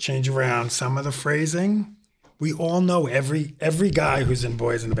 Change around some of the phrasing. We all know every guy who's in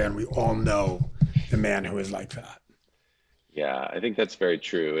Boys in the Band, we all know the man who is like that. Yeah, I think that's very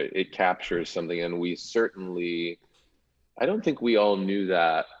true. It captures something. And we certainly, I don't think we all knew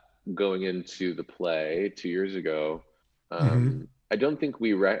that going into the play 2 years ago. I don't think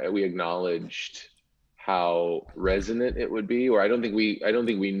we acknowledged how resonant it would be, or I don't think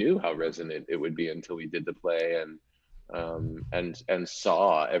we knew how resonant it would be until we did the play and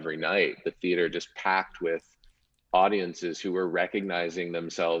saw every night the theater just packed with audiences who were recognizing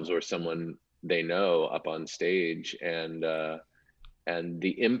themselves or someone they know up on stage, and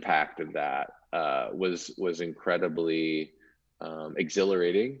the impact of that was incredibly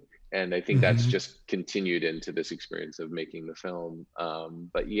exhilarating. And I think that's just continued into this experience of making the film.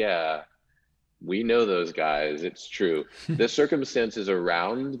 But yeah, we know those guys. It's true. The circumstances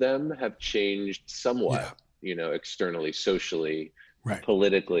around them have changed somewhat, externally, socially,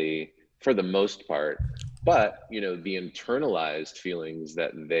 politically, for the most part. But, the internalized feelings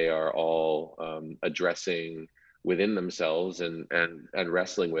that they are all addressing within themselves and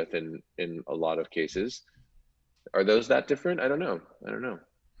wrestling with in a lot of cases, are those that different? I don't know.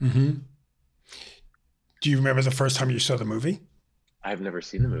 Do you remember the first time you saw the movie? I've never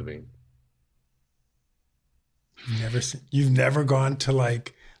seen the movie. You've never gone to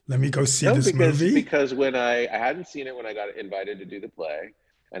let me go see this movie? Because when I hadn't seen it when I got invited to do the play,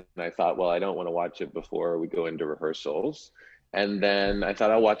 and I thought, well, I don't want to watch it before we go into rehearsals. And then I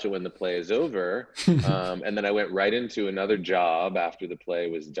thought I'll watch it when the play is over. And then I went right into another job after the play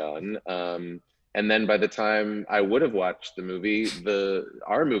was done. And then by the time I would have watched the movie,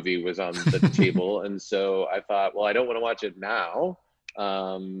 our movie was on the table. And so I thought, well, I don't want to watch it now.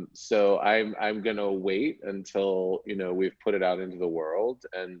 So I'm going to wait until, we've put it out into the world.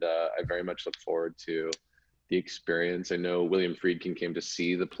 And I very much look forward to the experience. I know William Friedkin came to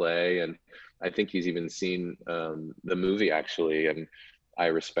see the play, and I think he's even seen the movie, actually. And I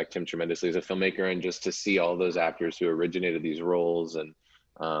respect him tremendously as a filmmaker, and just to see all those actors who originated these roles. And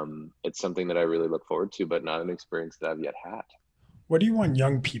it's something that I really look forward to, but not an experience that I've yet had. What do you want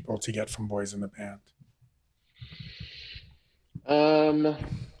young people to get from Boys in the Band?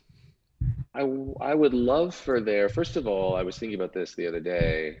 I would love for first of all, I was thinking about this the other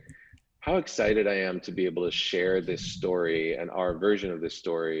day, how excited I am to be able to share this story and our version of this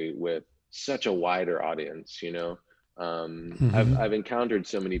story with such a wider audience. I've encountered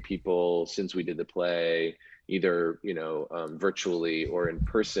so many people since we did the play, either virtually or in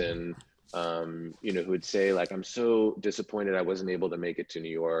person, who would say, I'm so disappointed I wasn't able to make it to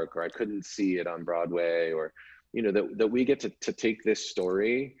New York, or I couldn't see it on Broadway, or that we get to take this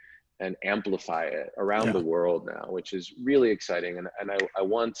story and amplify it around the world now, which is really exciting. And I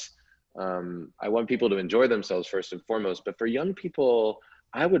want people to enjoy themselves first and foremost, but for young people,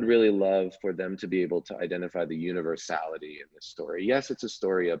 I would really love for them to be able to identify the universality in this story. Yes, it's a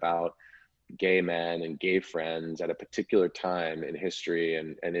story about gay men and gay friends at a particular time in history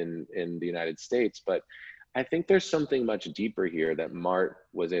and in the United States, but I think there's something much deeper here that Mart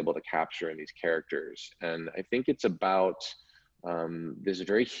was able to capture in these characters. And I think it's about this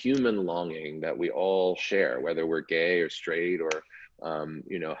very human longing that we all share, whether we're gay or straight or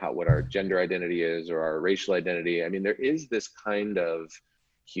what our gender identity is or our racial identity. I mean, there is this kind of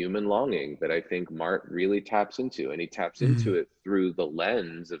human longing that I think Mart really taps into, and he taps into it through the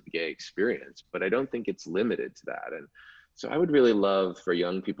lens of the gay experience, but I don't think it's limited to that. And So I would really love for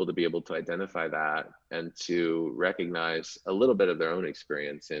young people to be able to identify that and to recognize a little bit of their own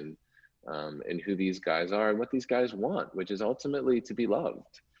experience in who these guys are and what these guys want, which is ultimately to be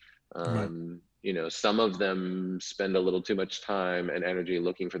loved. You know, some of them spend a little too much time and energy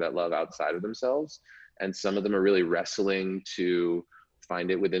looking for that love outside of themselves, and some of them are really wrestling to find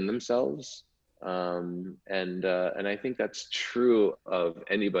it within themselves. And I think that's true of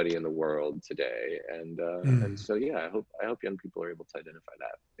anybody in the world today. And so, yeah, I hope young people are able to identify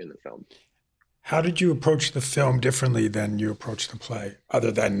that in the film. How did you approach the film differently than you approached the play,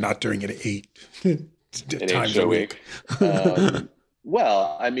 other than not doing it 8 times a week?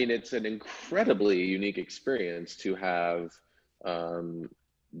 Well, I mean, it's an incredibly unique experience to have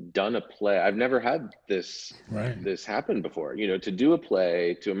done a play. I've never had this happen before. You know, to do a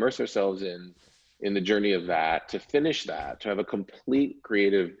play, to immerse ourselves in the journey of that, to finish that, to have a complete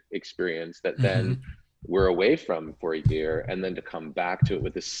creative experience that then we're away from for a year, and then to come back to it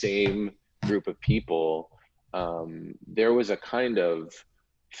with the same group of people. There was a kind of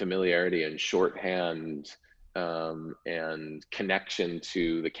familiarity and shorthand and connection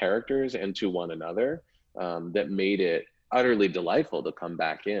to the characters and to one another that made it utterly delightful to come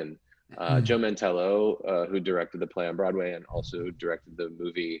back in. Joe Mantello, who directed the play on Broadway and also directed the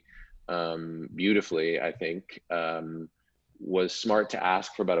movie beautifully, I think, was smart to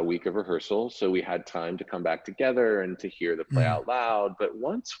ask for about a week of rehearsal, so we had time to come back together and to hear the play out loud. But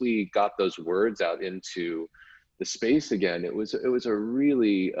once we got those words out into the space again, it was a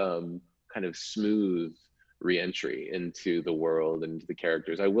really kind of smooth re-entry into the world and the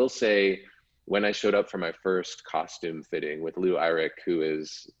characters. I will say, when I showed up for my first costume fitting with Lou Eyrich, who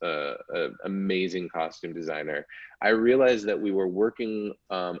is an amazing costume designer, I realized that we were working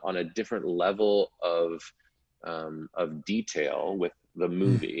on a different level of detail with the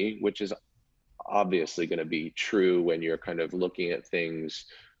movie, which is obviously going to be true when you're kind of looking at things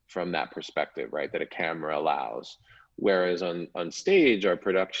from that perspective, right, that a camera allows. Whereas on stage, our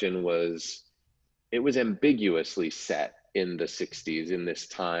production was ambiguously set in the 60s in this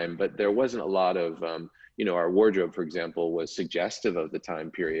time, but there wasn't a lot of, our wardrobe, for example, was suggestive of the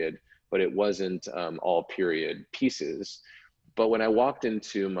time period, but it wasn't all period pieces. But when I walked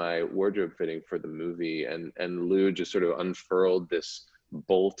into my wardrobe fitting for the movie and Lou just sort of unfurled this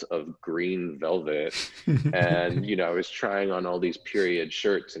bolt of green velvet and, I was trying on all these period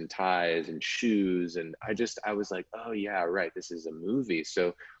shirts and ties and shoes. And I was like, oh yeah, right, this is a movie.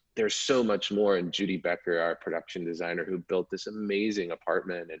 So there's so much more. And Judy Becker, our production designer, who built this amazing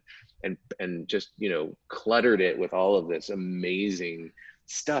apartment and just, cluttered it with all of this amazing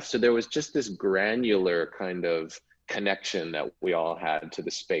stuff. So there was just this granular kind of connection that we all had to the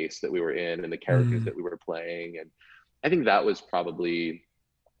space that we were in and the characters that we were playing. And I think that was probably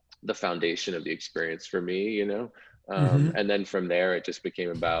the foundation of the experience for me, and then from there it just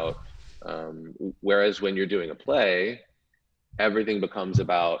became about, whereas when you're doing a play, everything becomes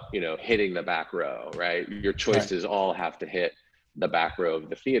about, hitting the back row, right? Your choices all have to hit the back row of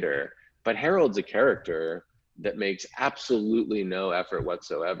the theater. But Harold's a character that makes absolutely no effort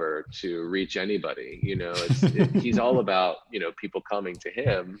whatsoever to reach anybody. He's all about, people coming to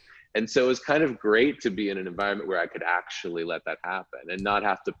him. And so it was kind of great to be in an environment where I could actually let that happen and not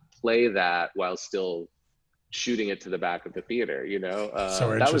have to play that while still shooting it to the back of the theater,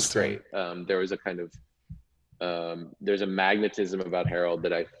 that was great. There was a kind of, there's a magnetism about Harold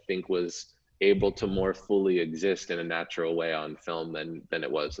that I think was able to more fully exist in a natural way on film than it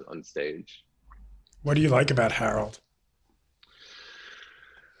was on stage. What do you like about Harold?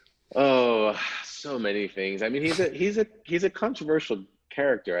 Oh, so many things. I mean, he's a controversial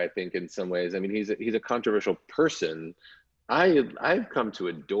character, I think, in some ways. I mean, he's a controversial person. I've come to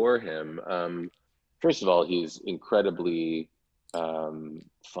adore him. First of all, he's incredibly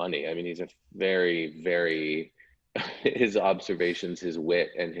funny. I mean, he's a very, very his observations, his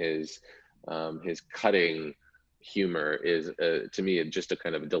wit, and his cutting humor is to me just a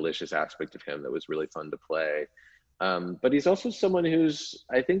kind of a delicious aspect of him that was really fun to play. But he's also someone who's,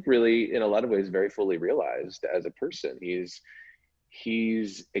 I think, really in a lot of ways very fully realized as a person.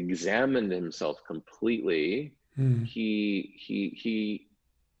 He's examined himself completely. He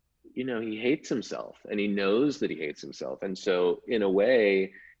hates himself, and he knows that he hates himself. And so in a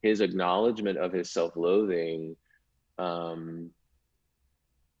way, his acknowledgement of his self-loathing,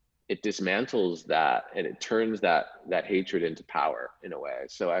 it dismantles that, and it turns that hatred into power in a way.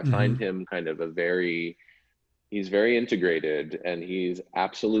 So I find him kind of he's very integrated, and he's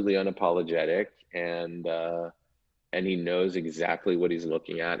absolutely unapologetic. And and he knows exactly what he's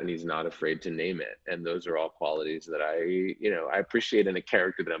looking at, and he's not afraid to name it. And those are all qualities that I appreciate in a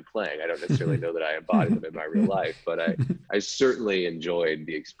character that I'm playing. I don't necessarily know that I embody them in my real life, but I certainly enjoyed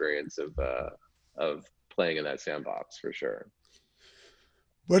the experience of playing in that sandbox for sure.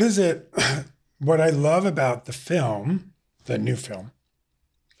 What is it? What I love about the film, the new film,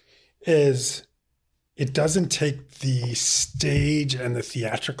 is it doesn't take the stage and the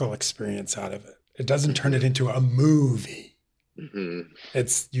theatrical experience out of it. It doesn't turn it into a movie. Mm-hmm.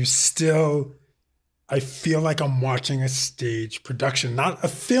 I feel like I'm watching a stage production, not a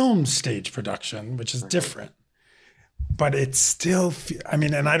film stage production, which is different. But it's still,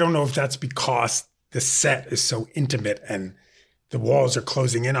 and I don't know if that's because the set is so intimate and the walls are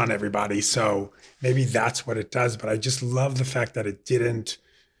closing in on everybody. So maybe that's what it does. But I just love the fact that it didn't,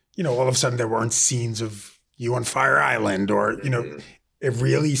 all of a sudden there weren't scenes of you on Fire Island or, it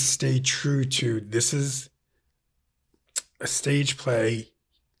really stayed true to this is a stage play,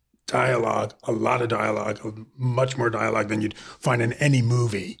 dialogue, a lot of dialogue, much more dialogue than you'd find in any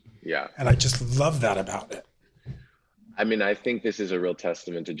movie. Yeah. And I just love that about it. I think this is a real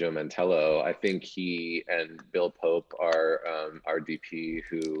testament to Joe Mantello. I think he and Bill Pope are our DP,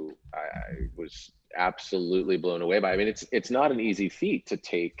 who I was absolutely blown away by. It's not an easy feat to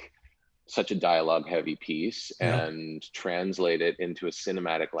take such a dialogue heavy piece and translate it into a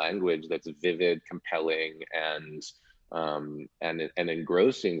cinematic language that's vivid, compelling, and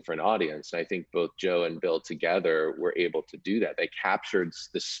engrossing for an audience. And I think both Joe and Bill together were able to do that. They captured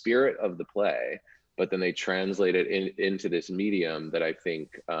the spirit of the play, but then they translated into this medium that I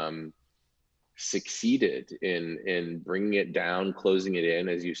think succeeded in bringing it down, closing it in,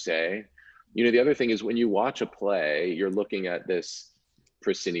 as you say. The other thing is when you watch a play, you're looking at this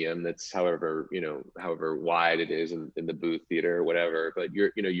proscenium that's however wide it is in the booth theater or whatever, but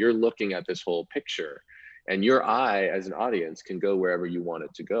you're looking at this whole picture, and your eye as an audience can go wherever you want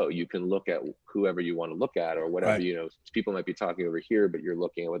it to go. You can look at whoever you want to look at or whatever. Right. People might be talking over here, but you're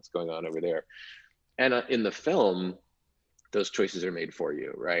looking at what's going on over there. And in the film, those choices are made for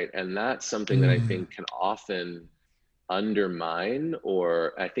you, right? And that's something that I think can often undermine,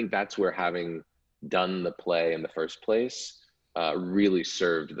 or I think that's where having done the play in the first place really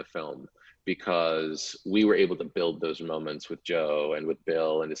served the film, because we were able to build those moments with Joe and with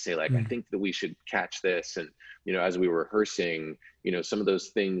Bill, and to say like, I think that we should catch this. And, as we were rehearsing, some of those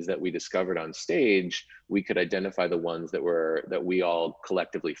things that we discovered on stage, we could identify the ones that we all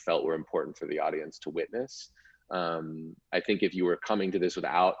collectively felt were important for the audience to witness. I think if you were coming to this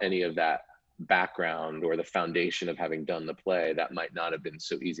without any of that background or the foundation of having done the play, that might not have been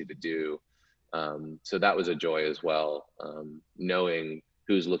so easy to do. So that was a joy as well, knowing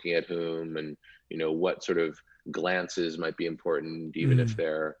who's looking at whom, and what sort of glances might be important, even if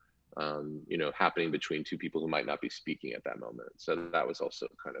they're happening between two people who might not be speaking at that moment. So that was also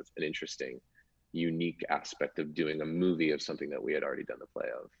kind of an interesting, unique aspect of doing a movie of something that we had already done the play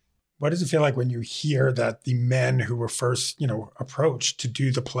of. What does it feel like when you hear that the men who were first approached to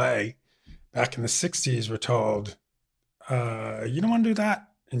do the play back in the 60s were told, you don't want to do that,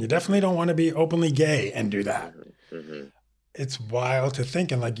 and you definitely don't want to be openly gay and do that? It's wild to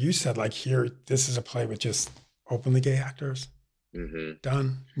think. And like you said, like here, this is a play with just openly gay actors.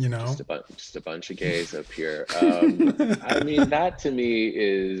 Done, just a bunch of gays up here. That to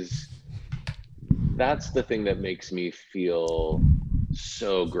me that's the thing that makes me feel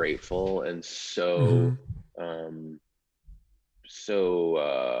so grateful and so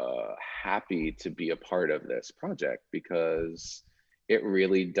happy to be a part of this project, because it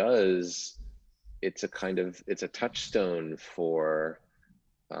really does. It's a touchstone for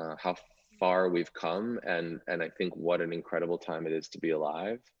how far we've come, and I think what an incredible time it is to be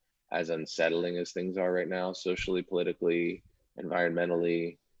alive, as unsettling as things are right now, socially, politically,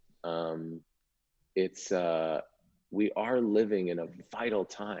 environmentally. We are living in a vital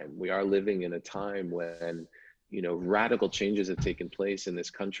time. We are living in a time when radical changes have taken place in this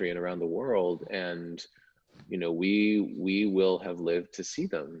country and around the world, and we will have lived to see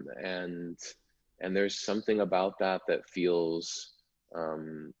them, and there's something about that feels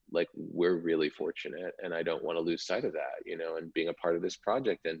like we're really fortunate, and I don't want to lose sight of that, and being a part of this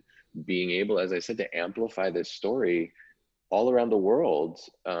project and being able, as I said, to amplify this story all around the world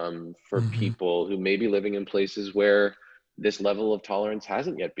for people who may be living in places where this level of tolerance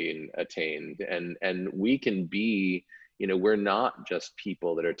hasn't yet been attained, and we can be, we're not just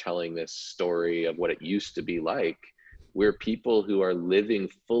people that are telling this story of what it used to be like. We're people who are living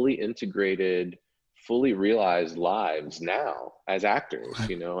fully integrated, fully realized lives now as actors,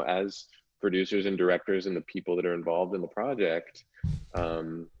 as producers and directors and the people that are involved in the project.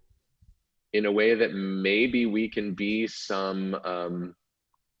 in a way that maybe we can be some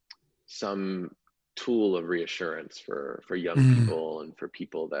tool of reassurance for young people and for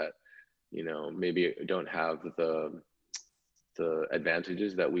people that, you know, maybe don't have the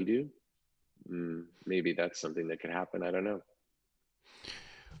advantages that we do. Maybe that's something that could happen. I don't know.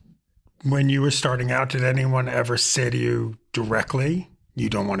 When you were starting out, did anyone ever say to you directly, you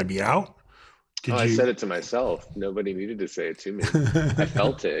don't want to be out? I said it to myself. Nobody needed to say it to me. I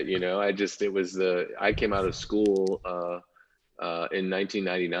felt it, you know. I came out of school in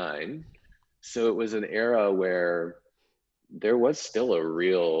 1999. So it was an era where there was still a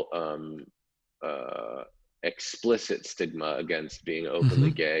real explicit stigma against being openly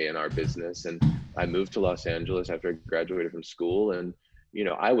gay in our business. And I moved to Los Angeles after I graduated from school, and you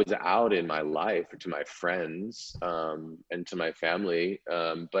know, I was out in my life to my friends and to my family,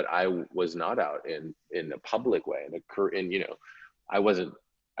 but I was not out in a public way. And you know, I was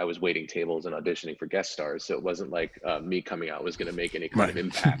waiting tables and auditioning for guest stars, so it wasn't like me coming out was going to make any kind of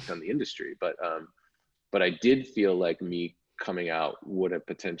impact on the industry. But I did feel like me coming out would have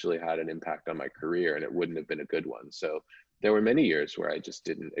potentially had an impact on my career, and it wouldn't have been a good one. So there were many years where I just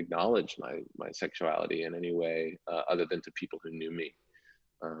didn't acknowledge my sexuality in any way other than to people who knew me.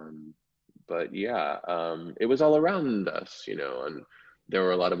 But yeah, it was all around us, you know, and there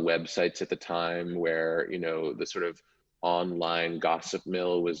were a lot of websites at the time where, you know, the sort of online gossip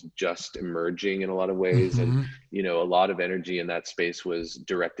mill was just emerging in a lot of ways. And, you know, a lot of energy in that space was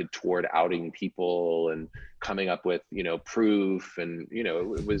directed toward outing people and coming up with, you know, proof. And, you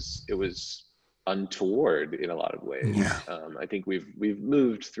know, it was untoward in a lot of ways. Yeah. I think we've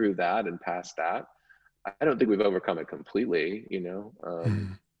moved through that and past that. I don't think we've overcome it completely, you know.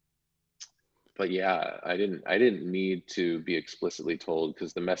 But yeah, I didn't need to be explicitly told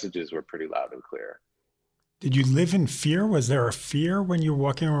because the messages were pretty loud and clear. Did you live in fear? Was there a fear when you're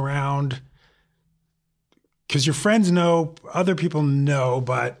walking around? Because your friends know, other people know,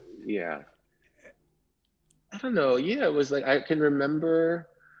 but yeah, I don't know. Yeah, it was like I can remember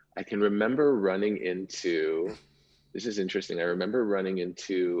running into. This is interesting. I remember running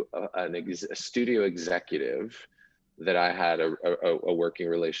into a studio executive that I had a working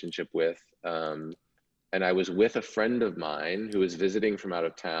relationship with. And I was with a friend of mine who was visiting from out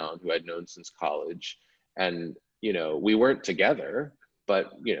of town, who I'd known since college. And, you know, we weren't together,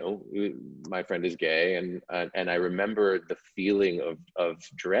 but, you know, my friend is gay. And I remember the feeling of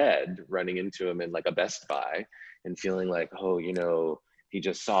dread running into him in like a Best Buy and feeling like, oh, you know, he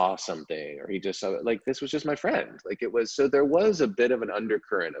just saw something, or he just saw, like, this was just my friend. Like it was, so there was a bit of an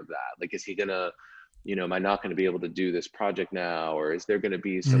undercurrent of that. Like, is he gonna, you know, am I not going to be able to do this project now? Or is there going to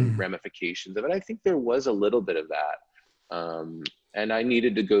be some ramifications of it? I think there was a little bit of that. And I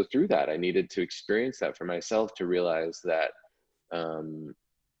needed to go through that. I needed to experience that for myself to realize that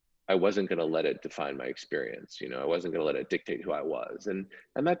I wasn't going to let it define my experience. You know, I wasn't going to let it dictate who I was. And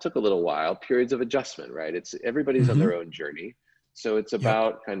that took a little while, periods of adjustment, right? Everybody's on their own journey. So it's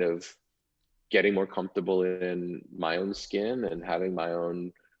about kind of getting more comfortable in my own skin and having my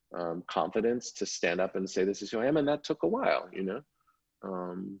own confidence to stand up and say, this is who I am. And that took a while, you know?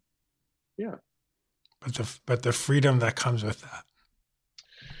 Yeah. But the freedom that comes with that.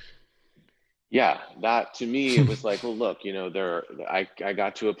 Yeah, that to me, it was like, well, look, you know, I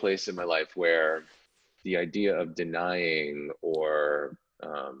got to a place in my life where the idea of denying or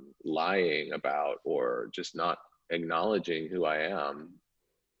lying about or just not acknowledging who I am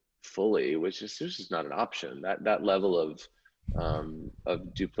fully was just not an option. That level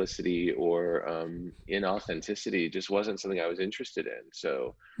of duplicity or inauthenticity just wasn't something I was interested in.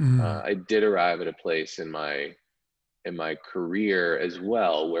 So I did arrive at a place in my career as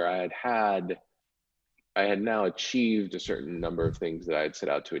well where I had now achieved a certain number of things that I had set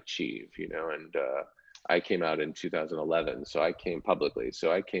out to achieve, you know, and I came out in 2011. So I came publicly.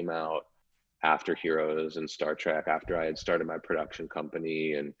 So I came out after Heroes and Star Trek, after I had started my production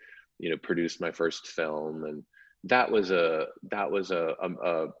company and, you know, produced my first film. And that was a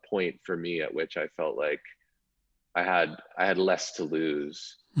point for me at which I felt like I had less to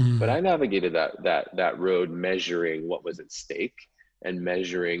lose. But I navigated that road measuring what was at stake and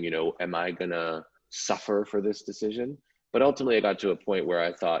measuring, you know, am I gonna suffer for this decision? But ultimately I got to a point where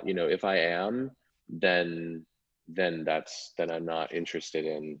I thought, you know, if I am, then I'm not interested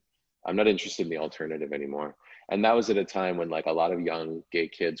in the alternative anymore. And that was at a time when like a lot of young gay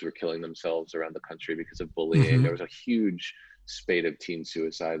kids were killing themselves around the country because of bullying. There was a huge spate of teen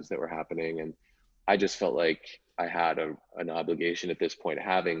suicides that were happening. And I just felt like I had an obligation at this point,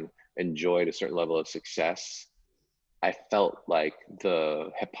 having enjoyed a certain level of success I felt like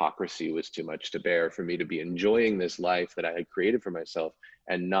the hypocrisy was too much to bear for me to be enjoying this life that I had created for myself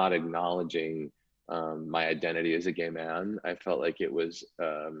and not acknowledging my identity as a gay man. I felt like it was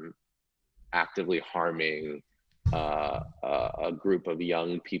actively harming a group of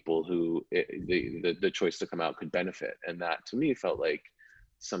young people who the choice to come out could benefit. And that to me felt like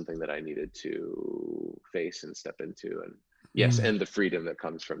something that I needed to face and step into. And yes, and the freedom that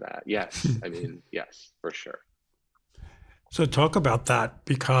comes from that. Yes, I mean, yes, for sure. So talk about that,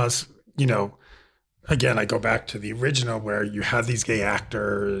 because, you know, again, I go back to the original where you had these gay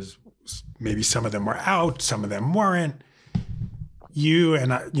actors, maybe some of them were out, some of them weren't. You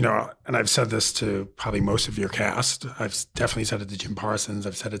and I, you know, and I've said this to probably most of your cast. I've definitely said it to Jim Parsons.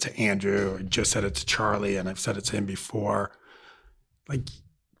 I've said it to Andrew. I just said it to Charlie, and I've said it to him before. Like,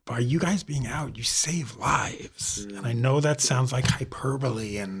 by you guys being out, you save lives. And I know that sounds like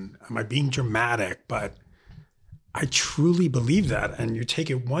hyperbole and am I being dramatic, but I truly believe that. And you take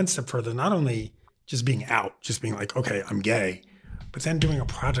it one step further, not only just being out, just being like, okay, I'm gay, but then doing a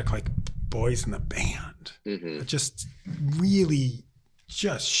project like Boys in the Band. It just really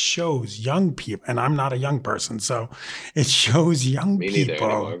just shows young people, and I'm not a young person, so it shows young Me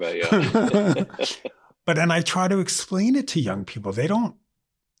people. neither anymore, but yeah. But and I try to explain it to young people. They don't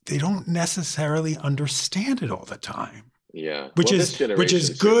necessarily understand it all the time. Yeah. Which is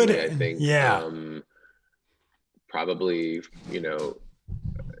good. I think. Yeah. Probably, you know,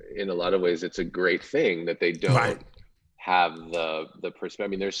 in a lot of ways, it's a great thing that they don't have the perspective. I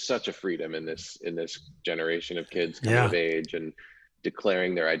mean, there's such a freedom in this generation of kids coming of age and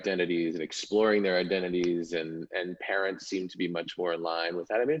declaring their identities and exploring their identities, and parents seem to be much more in line with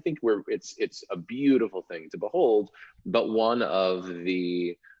that. I mean, I think it's a beautiful thing to behold, but one of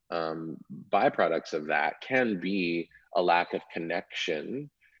the byproducts of that can be a lack of connection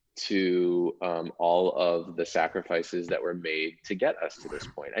to all of the sacrifices that were made to get us to this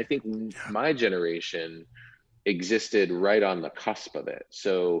point. I think my generation existed right on the cusp of it.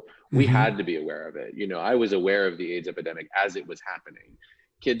 So we had to be aware of it. You know, I was aware of the AIDS epidemic as it was happening.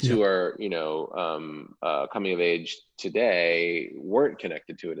 Kids who are, you know, coming of age today weren't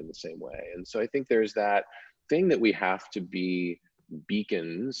connected to it in the same way. And so I think there's that thing that we have to be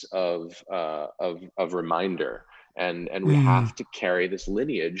beacons of reminder. And we have to carry this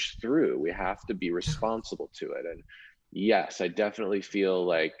lineage through. We have to be responsible to it. And yes, I definitely feel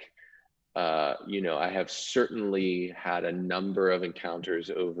like, you know, I have certainly had a number of encounters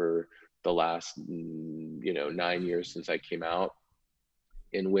over the last, you know, 9 years since I came out,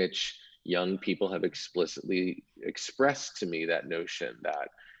 in which young people have explicitly expressed to me that notion that,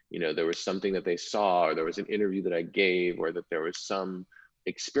 you know, there was something that they saw, or there was an interview that I gave, or that there was some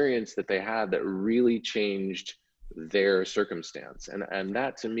experience that they had that really changed their circumstance. And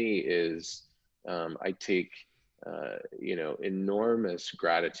that to me is, I take, you know, enormous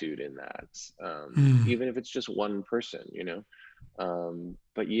gratitude in that, even if it's just one person, you know.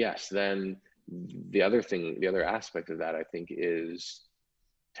 But yes, then the other aspect of that, I think, is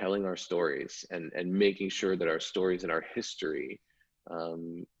telling our stories and making sure that our stories and our history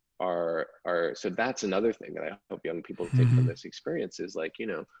are so that's another thing that I hope young people take from this experience, is like, you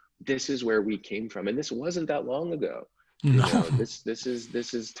know, this is where we came from, and this wasn't that long ago. You know, this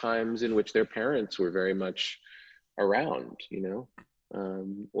is times in which their parents were very much around, you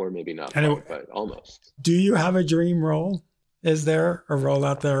know, or maybe not, but almost. Do you have a dream role? Is there a role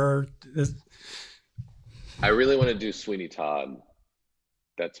out there? I really want to do Sweeney Todd.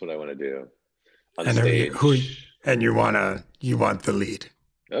 That's what I want to do on and stage. And you want the lead?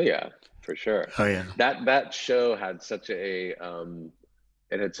 Oh yeah, for sure. Oh yeah. That show had such a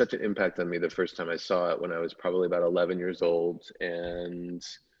it had such an impact on me the first time I saw it, when I was probably about 11 years old, and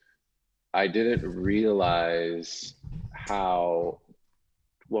I didn't realize how,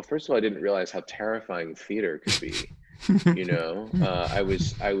 well, first of all, I didn't realize how terrifying theater could be. You know, I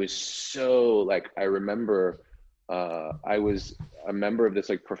was so, like, I remember I was a member of this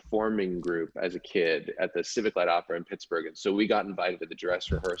like performing group as a kid at the Civic Light Opera in Pittsburgh. And so we got invited to the dress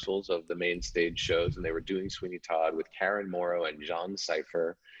rehearsals of the main stage shows, and they were doing Sweeney Todd with Karen Morrow and John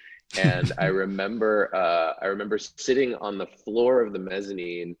Cypher. And I remember sitting on the floor of the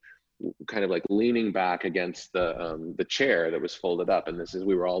mezzanine, kind of like leaning back against the chair that was folded up. And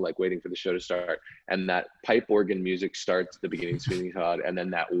we were all like waiting for the show to start. And that pipe organ music starts at the beginning of Sweeney Todd, and then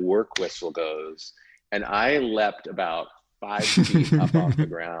that work whistle goes. And I leapt about 5 feet up off the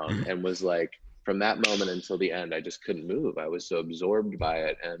ground, and was like, from that moment until the end, I just couldn't move. I was so absorbed by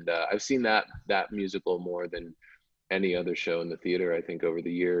it. And I've seen that musical more than any other show in the theater, I think, over the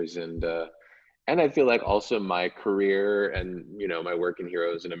years. And And I feel like also my career and, you know, my work in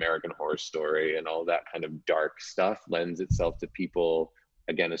Heroes and American Horror Story and all that kind of dark stuff lends itself to people,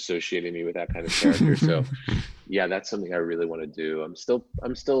 again, associating me with that kind of character. So yeah, that's something I really want to do. I'm still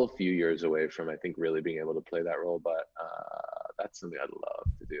a few years away from, I think, really being able to play that role, but that's something I'd love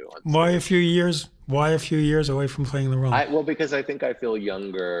to do. Why a few years away from playing the role? Well, because I think I feel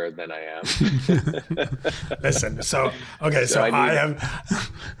younger than I am. Listen, so I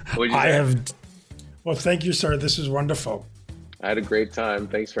have. Well, thank you, sir. This was wonderful. I had a great time.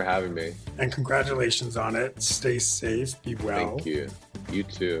 Thanks for having me. And congratulations on it. Stay safe. Be well. Thank you. You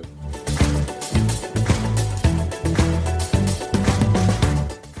too.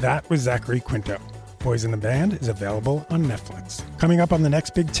 That was Zachary Quinto. Boys in the Band is available on Netflix. Coming up on the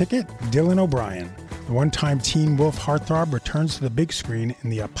next big ticket, Dylan O'Brien. The one-time Teen Wolf heartthrob returns to the big screen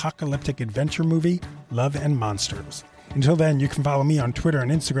in the apocalyptic adventure movie Love and Monsters. Until then, you can follow me on Twitter and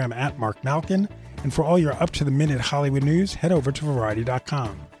Instagram at Mark Malkin. And for all your up-to-the-minute Hollywood news, head over to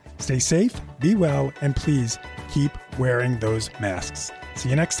Variety.com. Stay safe, be well, and please keep wearing those masks. See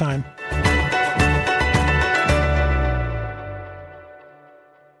you next time.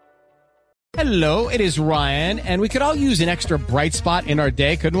 Hello, it is Ryan, and we could all use an extra bright spot in our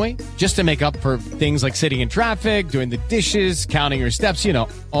day, couldn't we? Just to make up for things like sitting in traffic, doing the dishes, counting your steps, you know,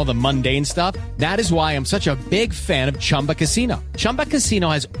 all the mundane stuff. That is why I'm such a big fan of Chumba Casino. Chumba Casino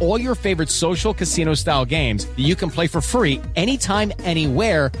has all your favorite social casino-style games that you can play for free anytime,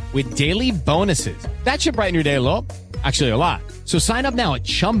 anywhere with daily bonuses. That should brighten your day a little. Actually, a lot. So sign up now at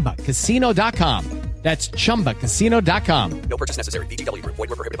ChumbaCasino.com. That's ChumbaCasino.com. No purchase necessary. VGW Group. Void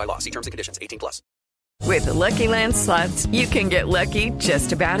where prohibited by law. See terms and conditions. 18+. With the Lucky Land Slots, you can get lucky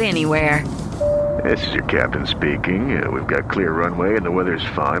just about anywhere. This is your captain speaking. We've got clear runway and the weather's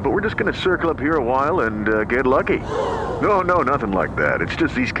fine, but we're just going to circle up here a while and get lucky. No, nothing like that. It's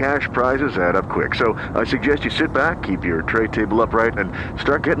just these cash prizes add up quick. So I suggest you sit back, keep your tray table upright, and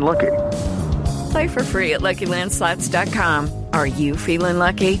start getting lucky. Play for free at LuckyLandSlots.com. Are you feeling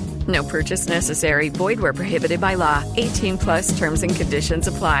lucky? No purchase necessary. Void where prohibited by law. 18+ terms and conditions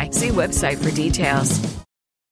apply. See website for details.